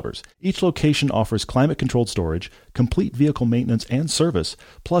car lovers. Each location offers climate-controlled storage, complete vehicle maintenance and service,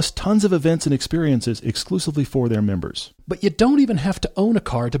 plus tons of events and experiences exclusively for their members. But you don't even have to own a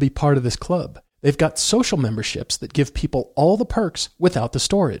car to be part of this club. They've got social memberships that give people all the perks without the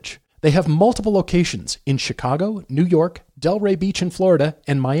storage. They have multiple locations in Chicago, New York, Delray Beach in Florida,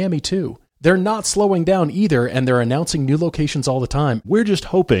 and Miami too. They're not slowing down either, and they're announcing new locations all the time. We're just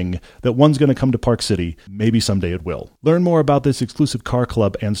hoping that one's going to come to Park City. Maybe someday it will. Learn more about this exclusive car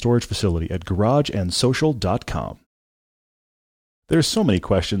club and storage facility at garageandsocial.com. There's so many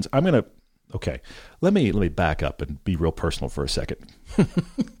questions. Let me back up and be real personal for a second.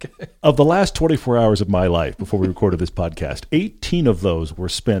 Okay. Of the last 24 hours of my life before we recorded this podcast, 18 of those were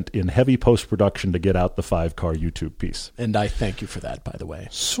spent in heavy post-production to get out the 5-car YouTube piece. And I thank you for that, by the way.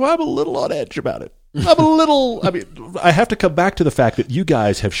 So I'm a little on edge about it. I have to come back to the fact that you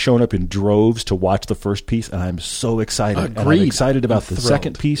guys have shown up in droves to watch the first piece, and I'm so excited. Agreed. And I'm excited about the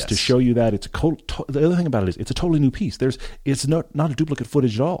second piece to show you that. The other thing about it is it's a totally new piece. It's not a duplicate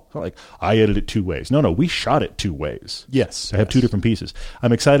footage at all. It's not like I edited it 2 ways. No, we shot it 2 ways. Yes. I have 2 different pieces.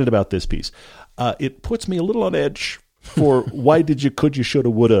 I'm excited about this piece. It puts me a little on edge for why did you, could you, shoulda,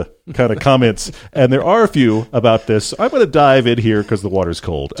 woulda kind of comments. And there are a few about this. I'm going to dive in here because the water's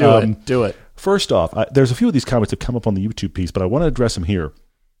cold. Do it. First off, there's a few of these comments that come up on the YouTube piece, but I want to address them here.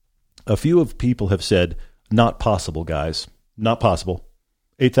 A few of people have said, not possible, guys. Not possible.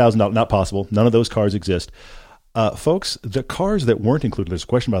 $8,000, not possible. None of those cars exist. Folks, the cars that weren't included, there's a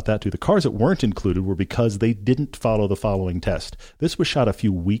question about that too. The cars that weren't included were because they didn't follow the following test. This was shot a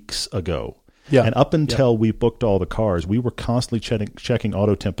few weeks ago. Yeah. And up until we booked all the cars, we were constantly checking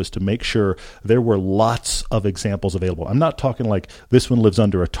Auto Tempest to make sure there were lots of examples available. I'm not talking like this one lives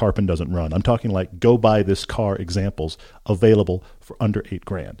under a tarp and doesn't run. I'm talking like go buy this car examples available for under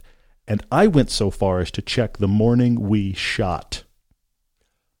 $8,000. And I went so far as to check the morning we shot.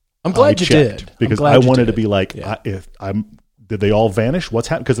 I'm glad you did. Because I wanted to be like, did they all vanish? What's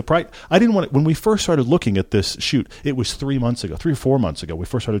happened? Because the price, I didn't want it. When we first started looking at this shoot, it was 3 or 4 months ago. We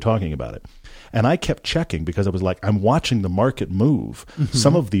first started talking about it. And I kept checking because I was like, I'm watching the market move. Mm-hmm.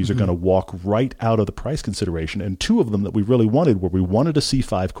 Some of these are going to walk right out of the price consideration. And 2 of them that we really wanted were we wanted a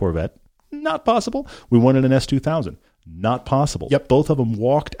C5 Corvette. Not possible. We wanted an S2000. Not possible. Yep. Both of them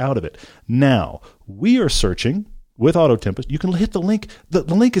walked out of it. Now, we are searching with Auto Tempest. You can hit the link. The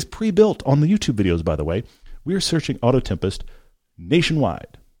link is pre-built on the YouTube videos, by the way. We are searching Auto Tempest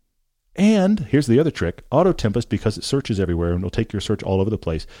nationwide. And here's the other trick. Auto Tempest, because it searches everywhere and will take your search all over the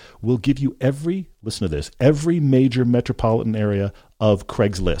place, will give you every major metropolitan area of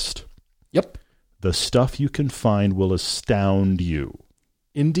Craigslist. Yep. The stuff you can find will astound you.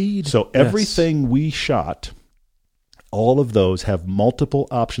 Indeed. So everything we shot, all of those have multiple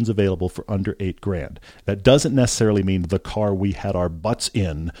options available for under $8,000. That doesn't necessarily mean the car we had our butts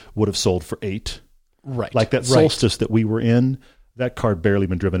in would have sold for $8,000. Right. Like that Solstice that we were in. That car barely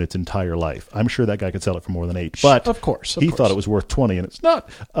been driven its entire life. I'm sure that guy could sell it for more than 8. But of course, he thought it was worth 20, and it's not.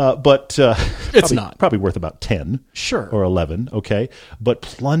 It's not. Probably worth about 10, sure, or 11. Okay, but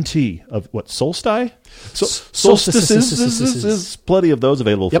plenty of what Solstice? Solstices, plenty of those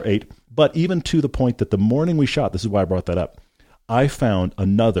available for 8. But even to the point that the morning we shot, this is why I brought that up. I found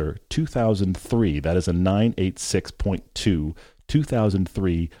another 2003. That is a 986.2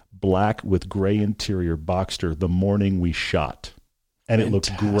 2003 black with gray interior Boxster. The morning we shot. And it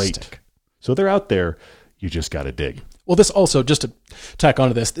looked great. So they're out there. You just got to dig. Well, this also, just to tack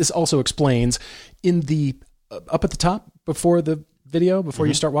onto this also explains in the, up at the top before the video, before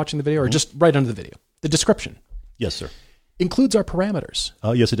you start watching the video, or just right under the video, the description. Yes, sir. Includes our parameters.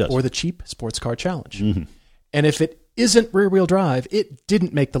 Oh, yes, it does. For the cheap sports car challenge. Mm-hmm. And if it isn't rear-wheel drive, it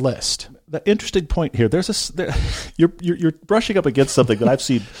didn't make the list. The interesting point here, you're brushing up against something that I've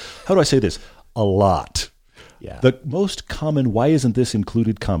seen, how do I say this, a lot. Yeah. The most common, why isn't this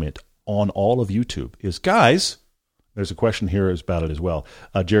included comment on all of YouTube is, guys, there's a question here about it as well.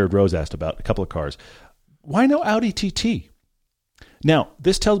 Jared Rose asked about a couple of cars. Why no Audi TT? Now,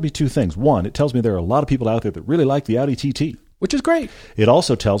 this tells me two things. One, it tells me there are a lot of people out there that really like the Audi TT. Which is great. It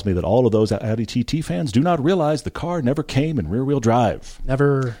also tells me that all of those Audi TT fans do not realize the car never came in rear-wheel drive.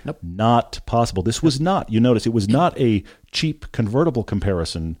 Never. Nope. Not possible. This was not, you notice, it was not a cheap convertible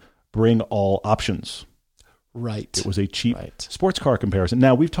comparison, bring all options. Right. It was a cheap sports car comparison.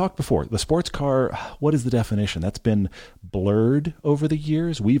 Now, we've talked before. The sports car, what is the definition? That's been blurred over the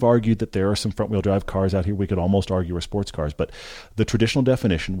years. We've argued that there are some front-wheel drive cars out here we could almost argue are sports cars. But the traditional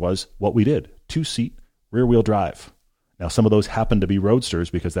definition was what we did. 2-seat, rear-wheel drive. Now, some of those happen to be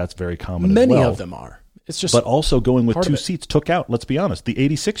roadsters because that's very common Many as well. of them are. It's just but also going with 2 seats took out, let's be honest, the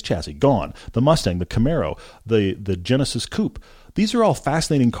 86 chassis, gone. The Mustang, the Camaro, the Genesis Coupe. These are all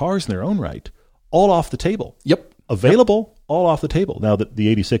fascinating cars in their own right. All off the table. Yep. Available, all off the table. Now that the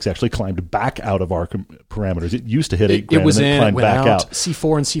 86 actually climbed back out of our parameters. It used to hit $8,000 and then climbed back out.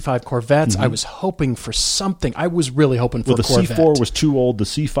 C4 and C5 Corvettes. I was hoping for something. I was really hoping for a Corvette. The C4 was too old. The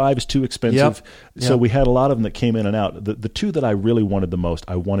C5 is too expensive. Yep. So we had a lot of them that came in and out. The two that I really wanted the most,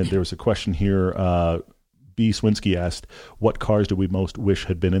 there was a question here. B. Swinsky asked, what cars do we most wish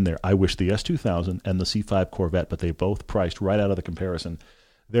had been in there? I wish the S2000 and the C5 Corvette, but they both priced right out of the comparison.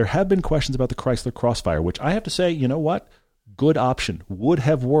 There have been questions about the Chrysler Crossfire, which I have to say, you know what? Good option. Would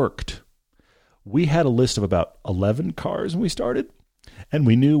have worked. We had a list of about 11 cars when we started, and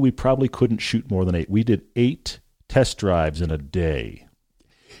we knew we probably couldn't shoot more than 8. We did 8 test drives in a day.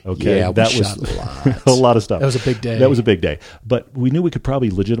 Okay, yeah, that was a lot of stuff. That was a big day. That was a big day. But we knew we could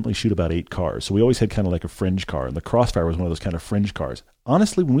probably legitimately shoot about 8 cars. So we always had kind of like a fringe car, and the Crossfire was one of those kind of fringe cars.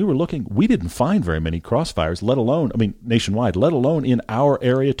 Honestly, when we were looking, we didn't find very many Crossfires, nationwide, let alone in our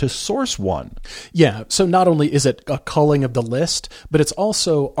area to source one. Yeah, so not only is it a culling of the list, but it's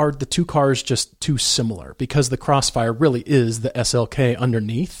also, are the two cars just too similar? Because the Crossfire really is the SLK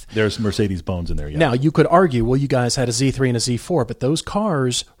underneath. There's Mercedes bones in there, yeah. Now, you could argue, well, you guys had a Z3 and a Z4, but those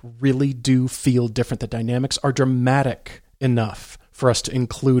cars really do feel different. The dynamics are dramatic enough for us to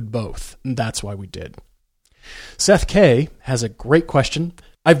include both, and that's why we did. Seth K. has a great question.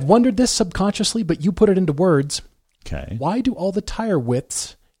 I've wondered this subconsciously, but you put it into words. Okay. Why do all the tire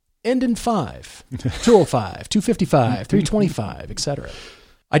widths end in 5? 205, 255, 325, etc.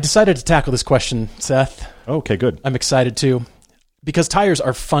 I decided to tackle this question, Seth. Okay, good. I'm excited too, because tires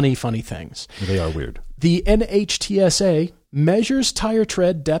are funny things. They are weird. The NHTSA measures tire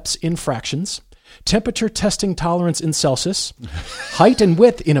tread depths in fractions, temperature testing tolerance in Celsius, height and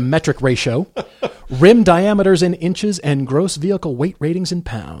width in a metric ratio, rim diameters in inches, and gross vehicle weight ratings in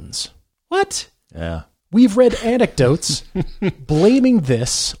pounds. What? Yeah. We've read anecdotes blaming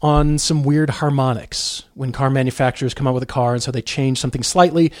this on some weird harmonics when car manufacturers come out with a car and so they change something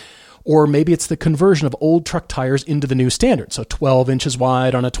slightly, or maybe it's the conversion of old truck tires into the new standard. So 12 inches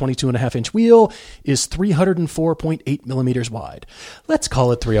wide on a 22.5-inch wheel is 304.8 millimeters wide. Let's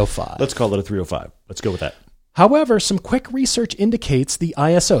call it 305. Let's call it a 305. Let's go with that. However, some quick research indicates the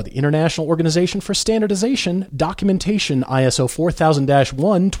ISO, the International Organization for Standardization Documentation, ISO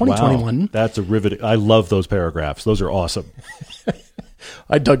 4000-1, 2021. Wow, that's a riveting. I love those paragraphs. Those are awesome.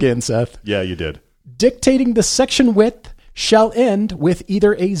 I dug in, Seth. Yeah, you did. Dictating the section width shall end with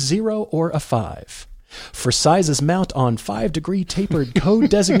either a 0 or a 5. For sizes mount on 5-degree tapered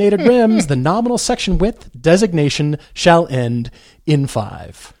code-designated rims, the nominal section width designation shall end in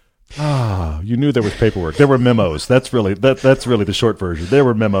 5. Ah, you knew there was paperwork. There were memos. That's really the short version. There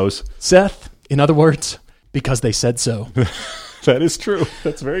were memos. Seth, in other words, because they said so. That is true.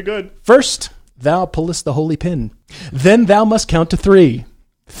 That's very good. First, thou pullest the holy pin. Then thou must count to 3.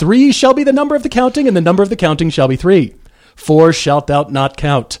 3 shall be the number of the counting, and the number of the counting shall be 3. 4 shalt thou not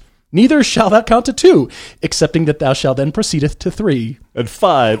count. Neither shalt thou count to 2, excepting that thou shalt then proceedeth to 3. And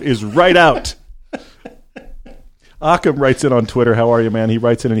 5 is right out. Occam writes in on Twitter, how are you, man? He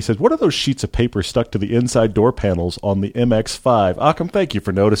writes in and he says, what are those sheets of paper stuck to the inside door panels on the MX-5? Occam, thank you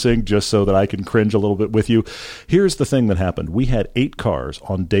for noticing, just so that I can cringe a little bit with you. Here's the thing that happened. We had 8 cars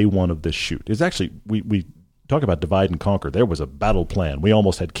on day 1 of this shoot. It's actually, we talk about divide and conquer. There was a battle plan. We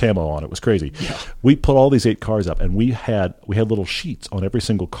almost had camo on. It was crazy. Yeah. We put all these 8 cars up, and we had little sheets on every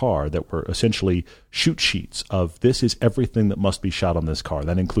single car that were essentially shoot sheets of this is everything that must be shot on this car.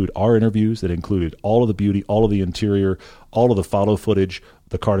 That include our interviews. That included all of the beauty, all of the interior, all of the follow footage,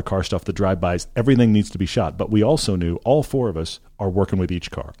 the car-to-car stuff, the drive-bys. Everything needs to be shot. But we also knew all 4 of us are working with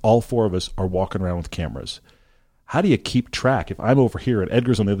each car. All 4 of us are walking around with cameras. How do you keep track? If I'm over here and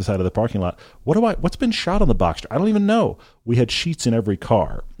Edgar's on the other side of the parking lot, what's been shot on the Boxster? I don't even know. We had sheets in every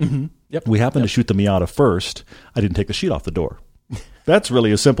car. Mm-hmm. Yep. We happened to shoot the Miata first. I didn't take the sheet off the door. That's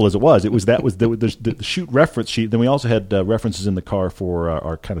really as simple as it was. It was the shoot reference sheet. Then we also had references in the car for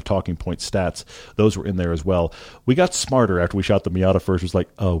our kind of talking point stats. Those were in there as well. We got smarter after we shot the Miata first. It was like,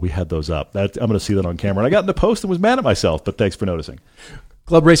 oh, we had those up. I'm going to see that on camera. And I got in the post and was mad at myself, but thanks for noticing.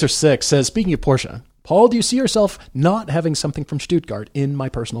 Club Racer 6 says, speaking of Porsche, Paul, do you see yourself not having something from Stuttgart in my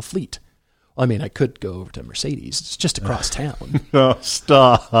personal fleet? Well, I mean, I could go over to Mercedes. It's just across town. Oh,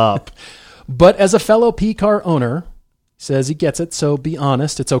 stop. But as a fellow P-car owner, says he gets it, so be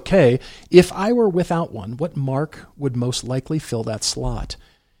honest, it's okay. If I were without one, what mark would most likely fill that slot?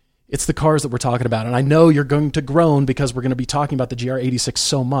 It's the cars that we're talking about, and I know you're going to groan because we're going to be talking about the GR86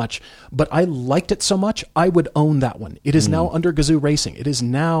 so much, but I liked it so much, I would own that one. It is now under Gazoo Racing. It is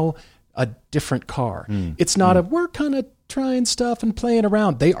now a different car. It's not we're kind of trying stuff and playing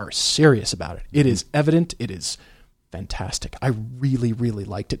around. They are serious about it. It is evident. It is fantastic. I really, really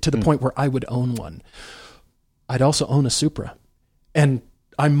liked it to the point where I would own one. I'd also own a Supra, and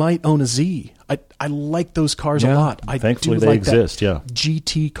I might own a Z. I like those cars a lot. Thankfully, they like exist. That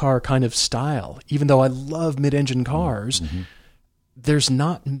GT car kind of style. Even though I love mid-engine cars, there's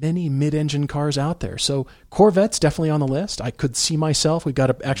not many mid-engine cars out there. So Corvette's definitely on the list. I could see myself. We've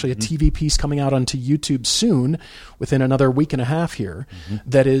got actually a TV piece coming out onto YouTube soon, within another week and a half here,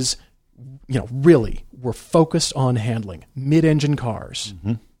 that is, really, we're focused on handling mid-engine cars.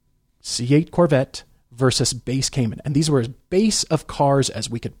 C8 Corvette versus base Cayman. And these were as base of cars as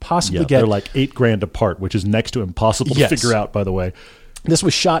we could possibly get. They're like $8,000 apart, which is next to impossible to figure out, by the way. This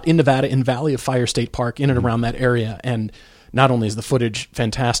was shot in Nevada in Valley of Fire State Park, in and around that area. And not only is the footage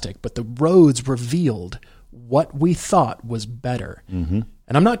fantastic, but the roads revealed what we thought was better. And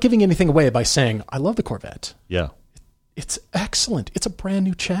I'm not giving anything away by saying, I love the Corvette. Yeah. It's excellent. It's a brand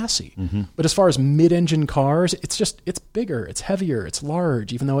new chassis. But as far as mid-engine cars, it's bigger, it's heavier, it's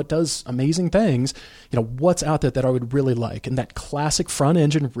large, even though it does amazing things. What's out there that I would really like? And that classic front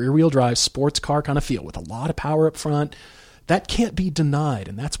engine, rear wheel drive, sports car kind of feel with a lot of power up front, that can't be denied.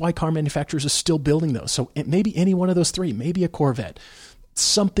 And that's why car manufacturers are still building those. So maybe any one of those 3, maybe a Corvette,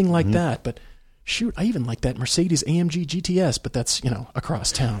 something like that. But shoot, I even like that Mercedes AMG GTS, but that's,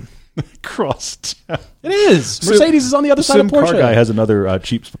 across town. Across town. It is. Mercedes is on the other side of Porsche. Car Guy has another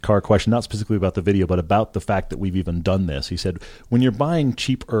cheap car question, not specifically about the video, but about the fact that we've even done this. He said, when you're buying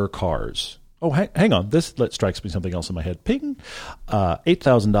cheaper cars, hang on, this strikes me something else in my head. Ping.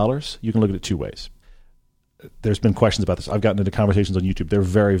 $8,000, you can look at it 2 ways. There's been questions about this. I've gotten into conversations on YouTube. They're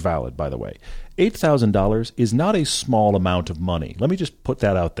very valid, by the way. $8,000 is not a small amount of money. Let me just put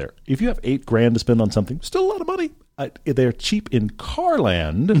that out there. If you have $8,000 to spend on something, still a lot of money. They're cheap in car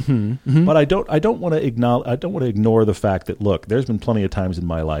land, but I don't want to ignore the fact that, look, there's been plenty of times in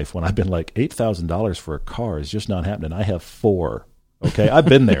my life when I've been like, $8,000 for a car is just not happening. I have 4. Okay, I've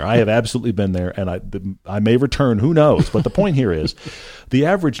been there. I have absolutely been there, and I may return. Who knows? But the point here is, the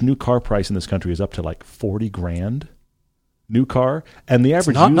average new car price in this country is up to like $40,000 new car, and the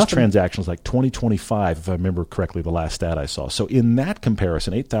average used transaction is like $20-25, if I remember correctly, the last stat I saw. So in that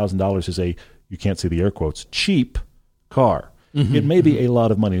comparison, $8,000 is you can't see the air quotes, cheap car. It may be a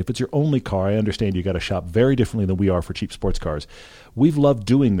lot of money. If it's your only car, I understand you got to shop very differently than we are for cheap sports cars. We've loved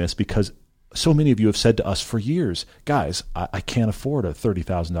doing this because so many of you have said to us for years, guys, I can't afford a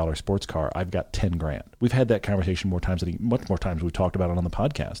 $30,000 sports car. I've got $10,000. We've had that conversation much more times than we've talked about it on the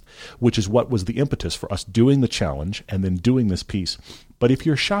podcast, which is what was the impetus for us doing the challenge and then doing this piece. But if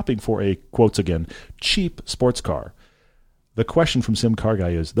you're shopping for a, quotes again, cheap sports car, the question from Sim Car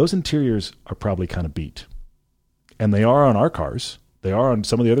Guy is, those interiors are probably kind of beat. And they are on our cars. They are on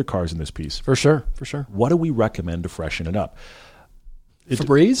some of the other cars in this piece. For sure. What do we recommend to freshen it up?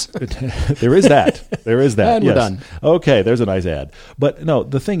 Febreze? There is that. And yes. we're done. Okay, there's a nice ad. But no,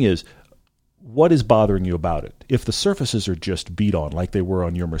 the thing is, what is bothering you about it? If the surfaces are just beat on, like they were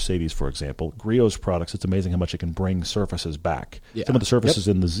on your Mercedes, for example, Griot's products, it's amazing how much it can bring surfaces back. Yeah. Some of the surfaces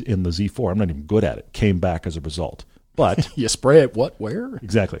in the Z4, I'm not even good at it, came back as a result. But you spray it where?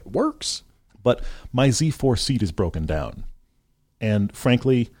 Exactly. It works. But my Z4 seat is broken down. And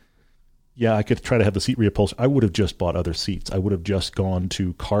frankly, yeah, I could try to have the seat reupholstered. I would have just bought other seats. I would have just gone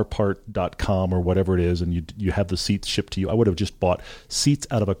to carpart.com or whatever it is, and you have the seats shipped to you. I would have just bought seats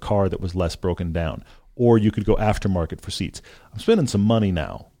out of a car that was less broken down. Or you could go aftermarket for seats. I'm spending some money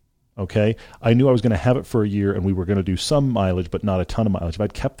now, okay? I knew I was going to have it for a year, and we were going to do some mileage, but not a ton of mileage. If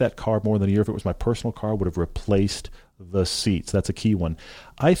I'd kept that car more than a year, if it was my personal car, I would have replaced the seats. That's a key one.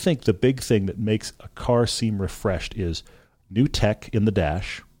 I think the big thing that makes a car seem refreshed is new tech in the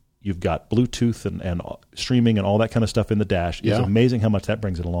dash. You've got Bluetooth and streaming and all that kind of stuff in the dash. It's amazing how much that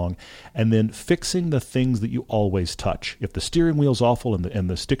brings it along. And then fixing the things that you always touch. If the steering wheel's awful and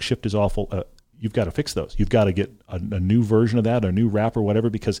the stick shift is awful, you've got to fix those. You've got to get a new version of that, a new wrap or whatever,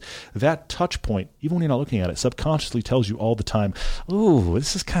 because that touch point, even when you're not looking at it, subconsciously tells you all the time, oh,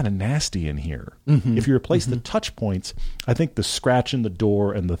 this is kind of nasty in here. Mm-hmm. If you replace the touch points, I think the scratch in the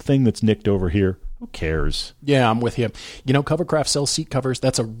door and the thing that's nicked over here, who cares? Yeah, I'm with you. You know, Covercraft sells seat covers.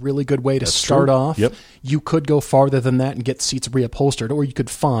 That's a really good way to start off. Yep. You could go farther than that and get seats reupholstered, or you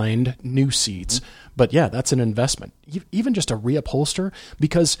could find new seats. Mm-hmm. But yeah, that's an investment. Even just a reupholster,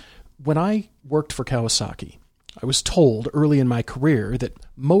 because when I worked for Kawasaki, I was told early in my career that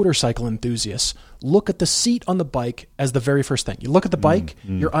motorcycle enthusiasts look at the seat on the bike as the very first thing. You look at the bike,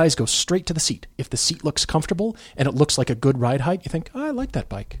 your eyes go straight to the seat. If the seat looks comfortable and it looks like a good ride height, you think, oh, I like that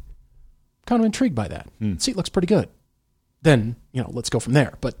bike. Kind of intrigued by that. Seat looks pretty good. Then, let's go from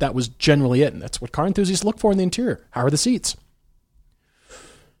there. But that was generally it, and that's what car enthusiasts look for in the interior. How are the seats?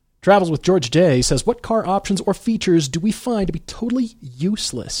 Travels with George Day says, what car options or features do we find to be totally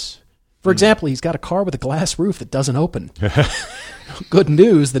useless? For example, he's got a car with a glass roof that doesn't open. Good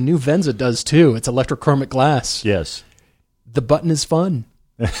news, the new Venza does too. It's electrochromic glass. Yes. The button is fun.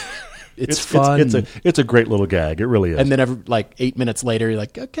 It's fun. It's a great little gag. It really is. And then 8 minutes later, you're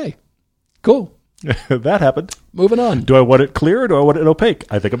like, okay, cool. That happened. Moving on. Do I want it clear or do I want it opaque?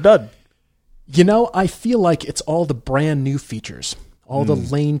 I think I'm done. I feel like it's all the brand new features. All the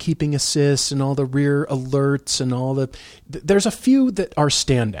lane keeping assist and all the rear alerts and all there's a few that are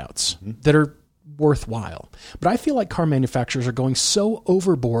standouts that are worthwhile. But I feel like car manufacturers are going so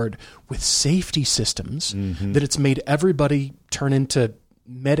overboard with safety systems that it's made everybody turn into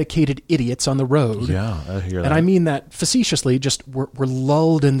medicated idiots on the road. Yeah, I hear that. And I mean that facetiously, just we're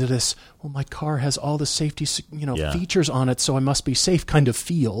lulled into this, well, my car has all the safety features on it, so I must be safe kind of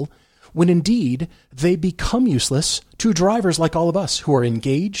feel. When indeed, they become useless to drivers like all of us who are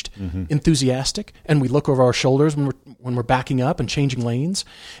engaged, enthusiastic, and we look over our shoulders when we're backing up and changing lanes,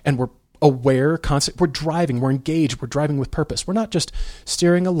 and we're aware, we're driving, we're engaged, we're driving with purpose. We're not just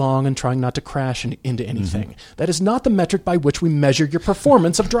steering along and trying not to crash into anything. That is not the metric by which we measure your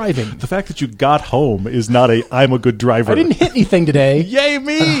performance of driving. The fact that you got home is not I'm a good driver. I didn't hit anything today. Yay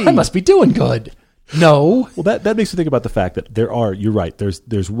me! I must be doing good. No. Well, that makes me think about the fact that you're right,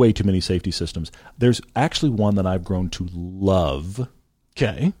 there's way too many safety systems. There's actually one that I've grown to love.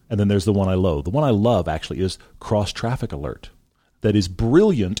 Okay. And then there's the one I loathe. The one I love actually is cross traffic alert. That is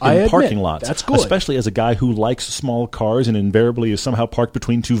brilliant in parking lots. That's good. Especially as a guy who likes small cars and invariably is somehow parked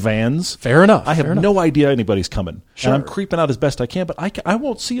between two vans. Fair enough. I have no idea anybody's coming. Sure. And I'm creeping out as best I can, but I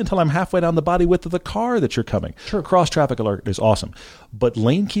won't see until I'm halfway down the body width of the car that you're coming. Sure. Cross traffic alert is awesome. But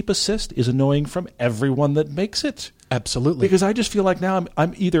lane keep assist is annoying from everyone that makes it. Absolutely. Because I just feel like now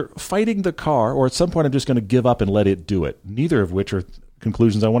I'm either fighting the car or at some point I'm just going to give up and let it do it. Neither of which are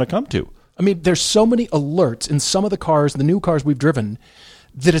conclusions I want to come to. I mean, there's so many alerts in some of the cars, the new cars we've driven,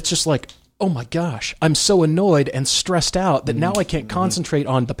 that it's just like, oh my gosh, I'm so annoyed and stressed out that now I can't concentrate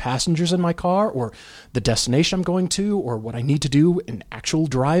on the passengers in my car or the destination I'm going to or what I need to do in actual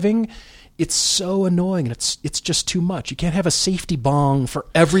driving. It's so annoying, and it's just too much. You can't have a safety bong for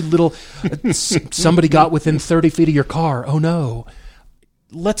every little somebody got within 30 feet of your car. Oh no.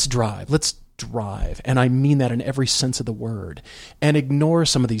 Let's drive. And I mean that in every sense of the word, and ignore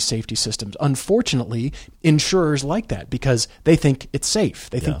some of these safety systems. Unfortunately, insurers like that because they think it's safe.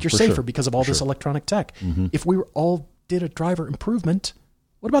 They think you're safer because of all this electronic tech. If we all did a driver improvement,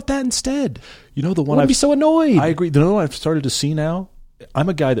 what about that instead? The one I'd be so annoyed. I agree. I've started to see now? I'm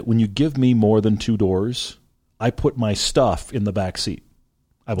a guy that when you give me more than two doors, I put my stuff in the back seat.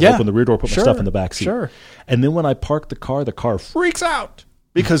 I will open the rear door, put my stuff in the back seat. Sure. And then when I park the car freaks out.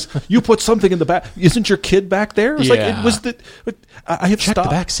 Because you put something in the back. Isn't your kid back there? It's like it was I have Check stopped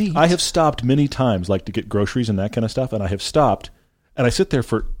the back seat. I have stopped many times, like to get groceries and that kind of stuff, and I have stopped And I sit there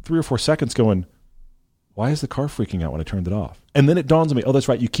for 3 or 4 seconds going, why is the car freaking out when I turned it off? And then it dawns on me, oh, that's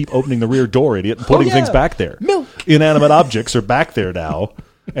right, you keep opening the rear door, idiot, and putting things back there. Milk. Inanimate objects are back there now,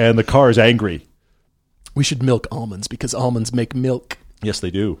 and the car is angry. We should milk almonds because almonds make milk. Yes,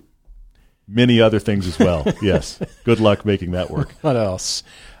 they do. Many other things as well. Yes. Good luck making that work. What else?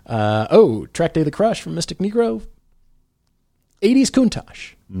 Track Day of the Crush from Mystic Negro. 80s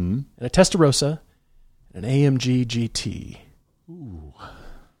Countach. And a Testarossa. And an AMG GT. Ooh,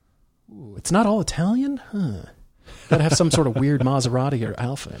 it's not all Italian? Huh. Gotta have some sort of weird Maserati or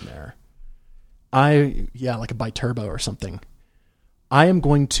Alfa in there. Like a biturbo or something. I am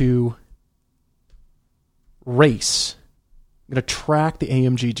going to race. I'm going to track the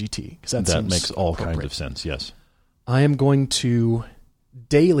AMG GT because that makes all kinds of sense. Yes, I am going to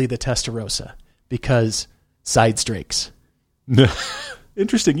daily the Testarossa because side strakes.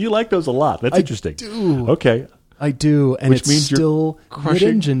 Interesting. You like those a lot. That's interesting. I do. Okay, I do, and which it's means still crushing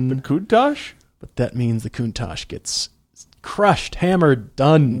mid-engine. the Countach. But that means the Countach gets crushed, hammered,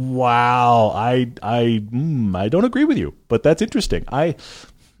 done. Wow, I don't agree with you, but that's interesting. I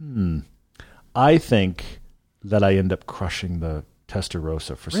think that I end up crushing the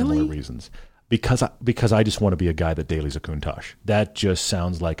Testarossa for similar reasons. Because I just want to be a guy that dailies a Countach. That just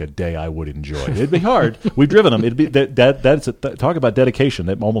sounds like a day I would enjoy. It'd be hard. We've driven them. It'd be talk about dedication.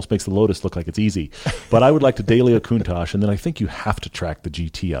 That almost makes the Lotus look like it's easy. But I would like to daily a Countach, and then I think you have to track the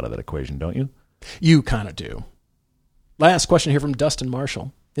GT out of that equation, don't you? You kind of do. Last question here from Dustin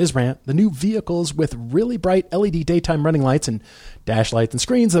Marshall. His rant: the new vehicles with really bright LED daytime running lights and dash lights and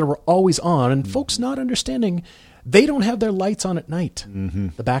screens that are always on, and folks not understanding they don't have their lights on at night. Mm-hmm.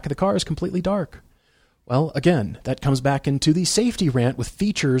 The back of the car is completely dark. Well, again, that comes back into the safety rant with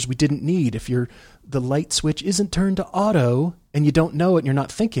features we didn't need. If the light switch isn't turned to auto and you don't know it and you're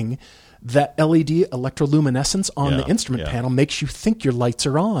not thinking, that LED electroluminescence on the instrument panel makes you think your lights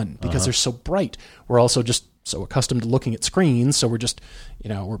are on because they're so bright. We're also just so accustomed to looking at screens, so we're just,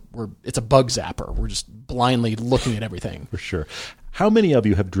 it's a bug zapper. We're just blindly looking at everything. For sure. How many of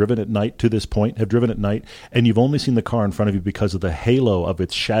you have driven at night to this point, and you've only seen the car in front of you because of the halo of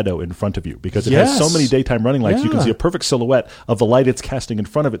its shadow in front of you? Because it has so many daytime running lights, you can see a perfect silhouette of the light it's casting in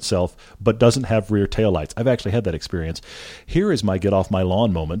front of itself, but doesn't have rear tail lights. I've actually had that experience. Here is my get off my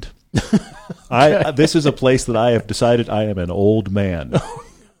lawn moment. This is a place that I have decided I am an old man.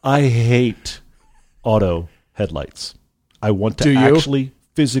 I hate auto headlights. I want to actually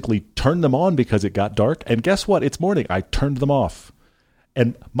physically turn them on because it got dark. And guess what? It's morning. I turned them off.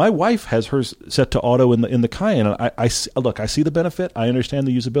 And my wife has hers set to auto in the Cayenne. And I see the benefit. I understand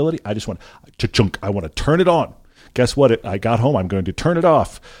the usability. I just want I want to turn it on. Guess what? I got home. I'm going to turn it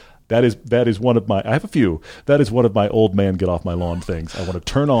off. That is one of my. I have a few. That is one of my old man get off my lawn things. I want to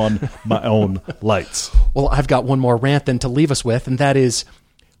turn on my own lights. Well, I've got one more rant then to leave us with, and that is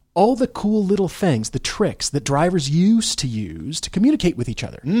all the cool little things, the tricks that drivers used to use to communicate with each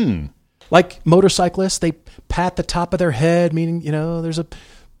other. Like motorcyclists, they pat the top of their head, meaning, there's a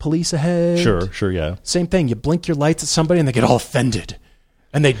police ahead. Sure, yeah. Same thing. You blink your lights at somebody and they get all offended.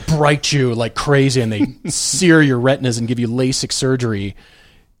 And they bright you like crazy and they sear your retinas and give you LASIK surgery.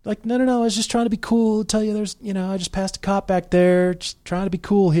 Like, no, I was just trying to be cool. Tell you there's, I just passed a cop back there, just trying to be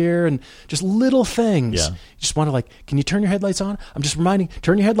cool here. And just little things. Yeah. You just want to can you turn your headlights on? I'm just reminding,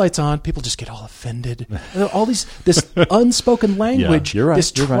 turn your headlights on. People just get all offended. All this unspoken language,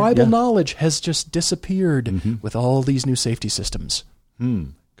 this tribal knowledge has just disappeared with all these new safety systems.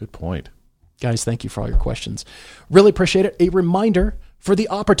 Good point. Guys, thank you for all your questions. Really appreciate it. A reminder for the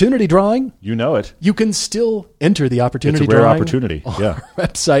opportunity drawing. You know it. You can still enter the opportunity drawing. It's a rare drawing opportunity. On our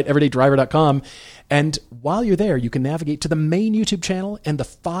website, everydaydriver.com. And while you're there, you can navigate to the main YouTube channel, and the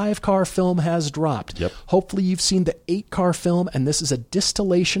 5-car film has dropped. Yep. Hopefully you've seen the 8-car film, and this is a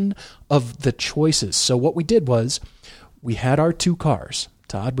distillation of the choices. So what we did was we had our 2 cars,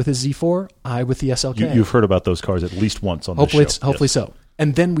 Todd with his Z4, I with the SLK. You've heard about those cars at least once on this show. Hopefully so.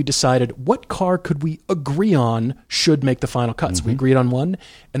 And then we decided what car could we agree on should make the final cut. So we agreed on one,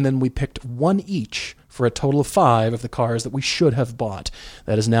 and then we picked one each for a total of 5 of the cars that we should have bought.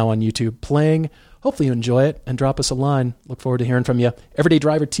 That is now on YouTube playing. Hopefully you enjoy it, and drop us a line. Look forward to hearing from you.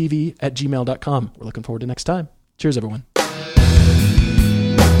 EverydayDriverTV@gmail.com. We're looking forward to next time. Cheers, everyone.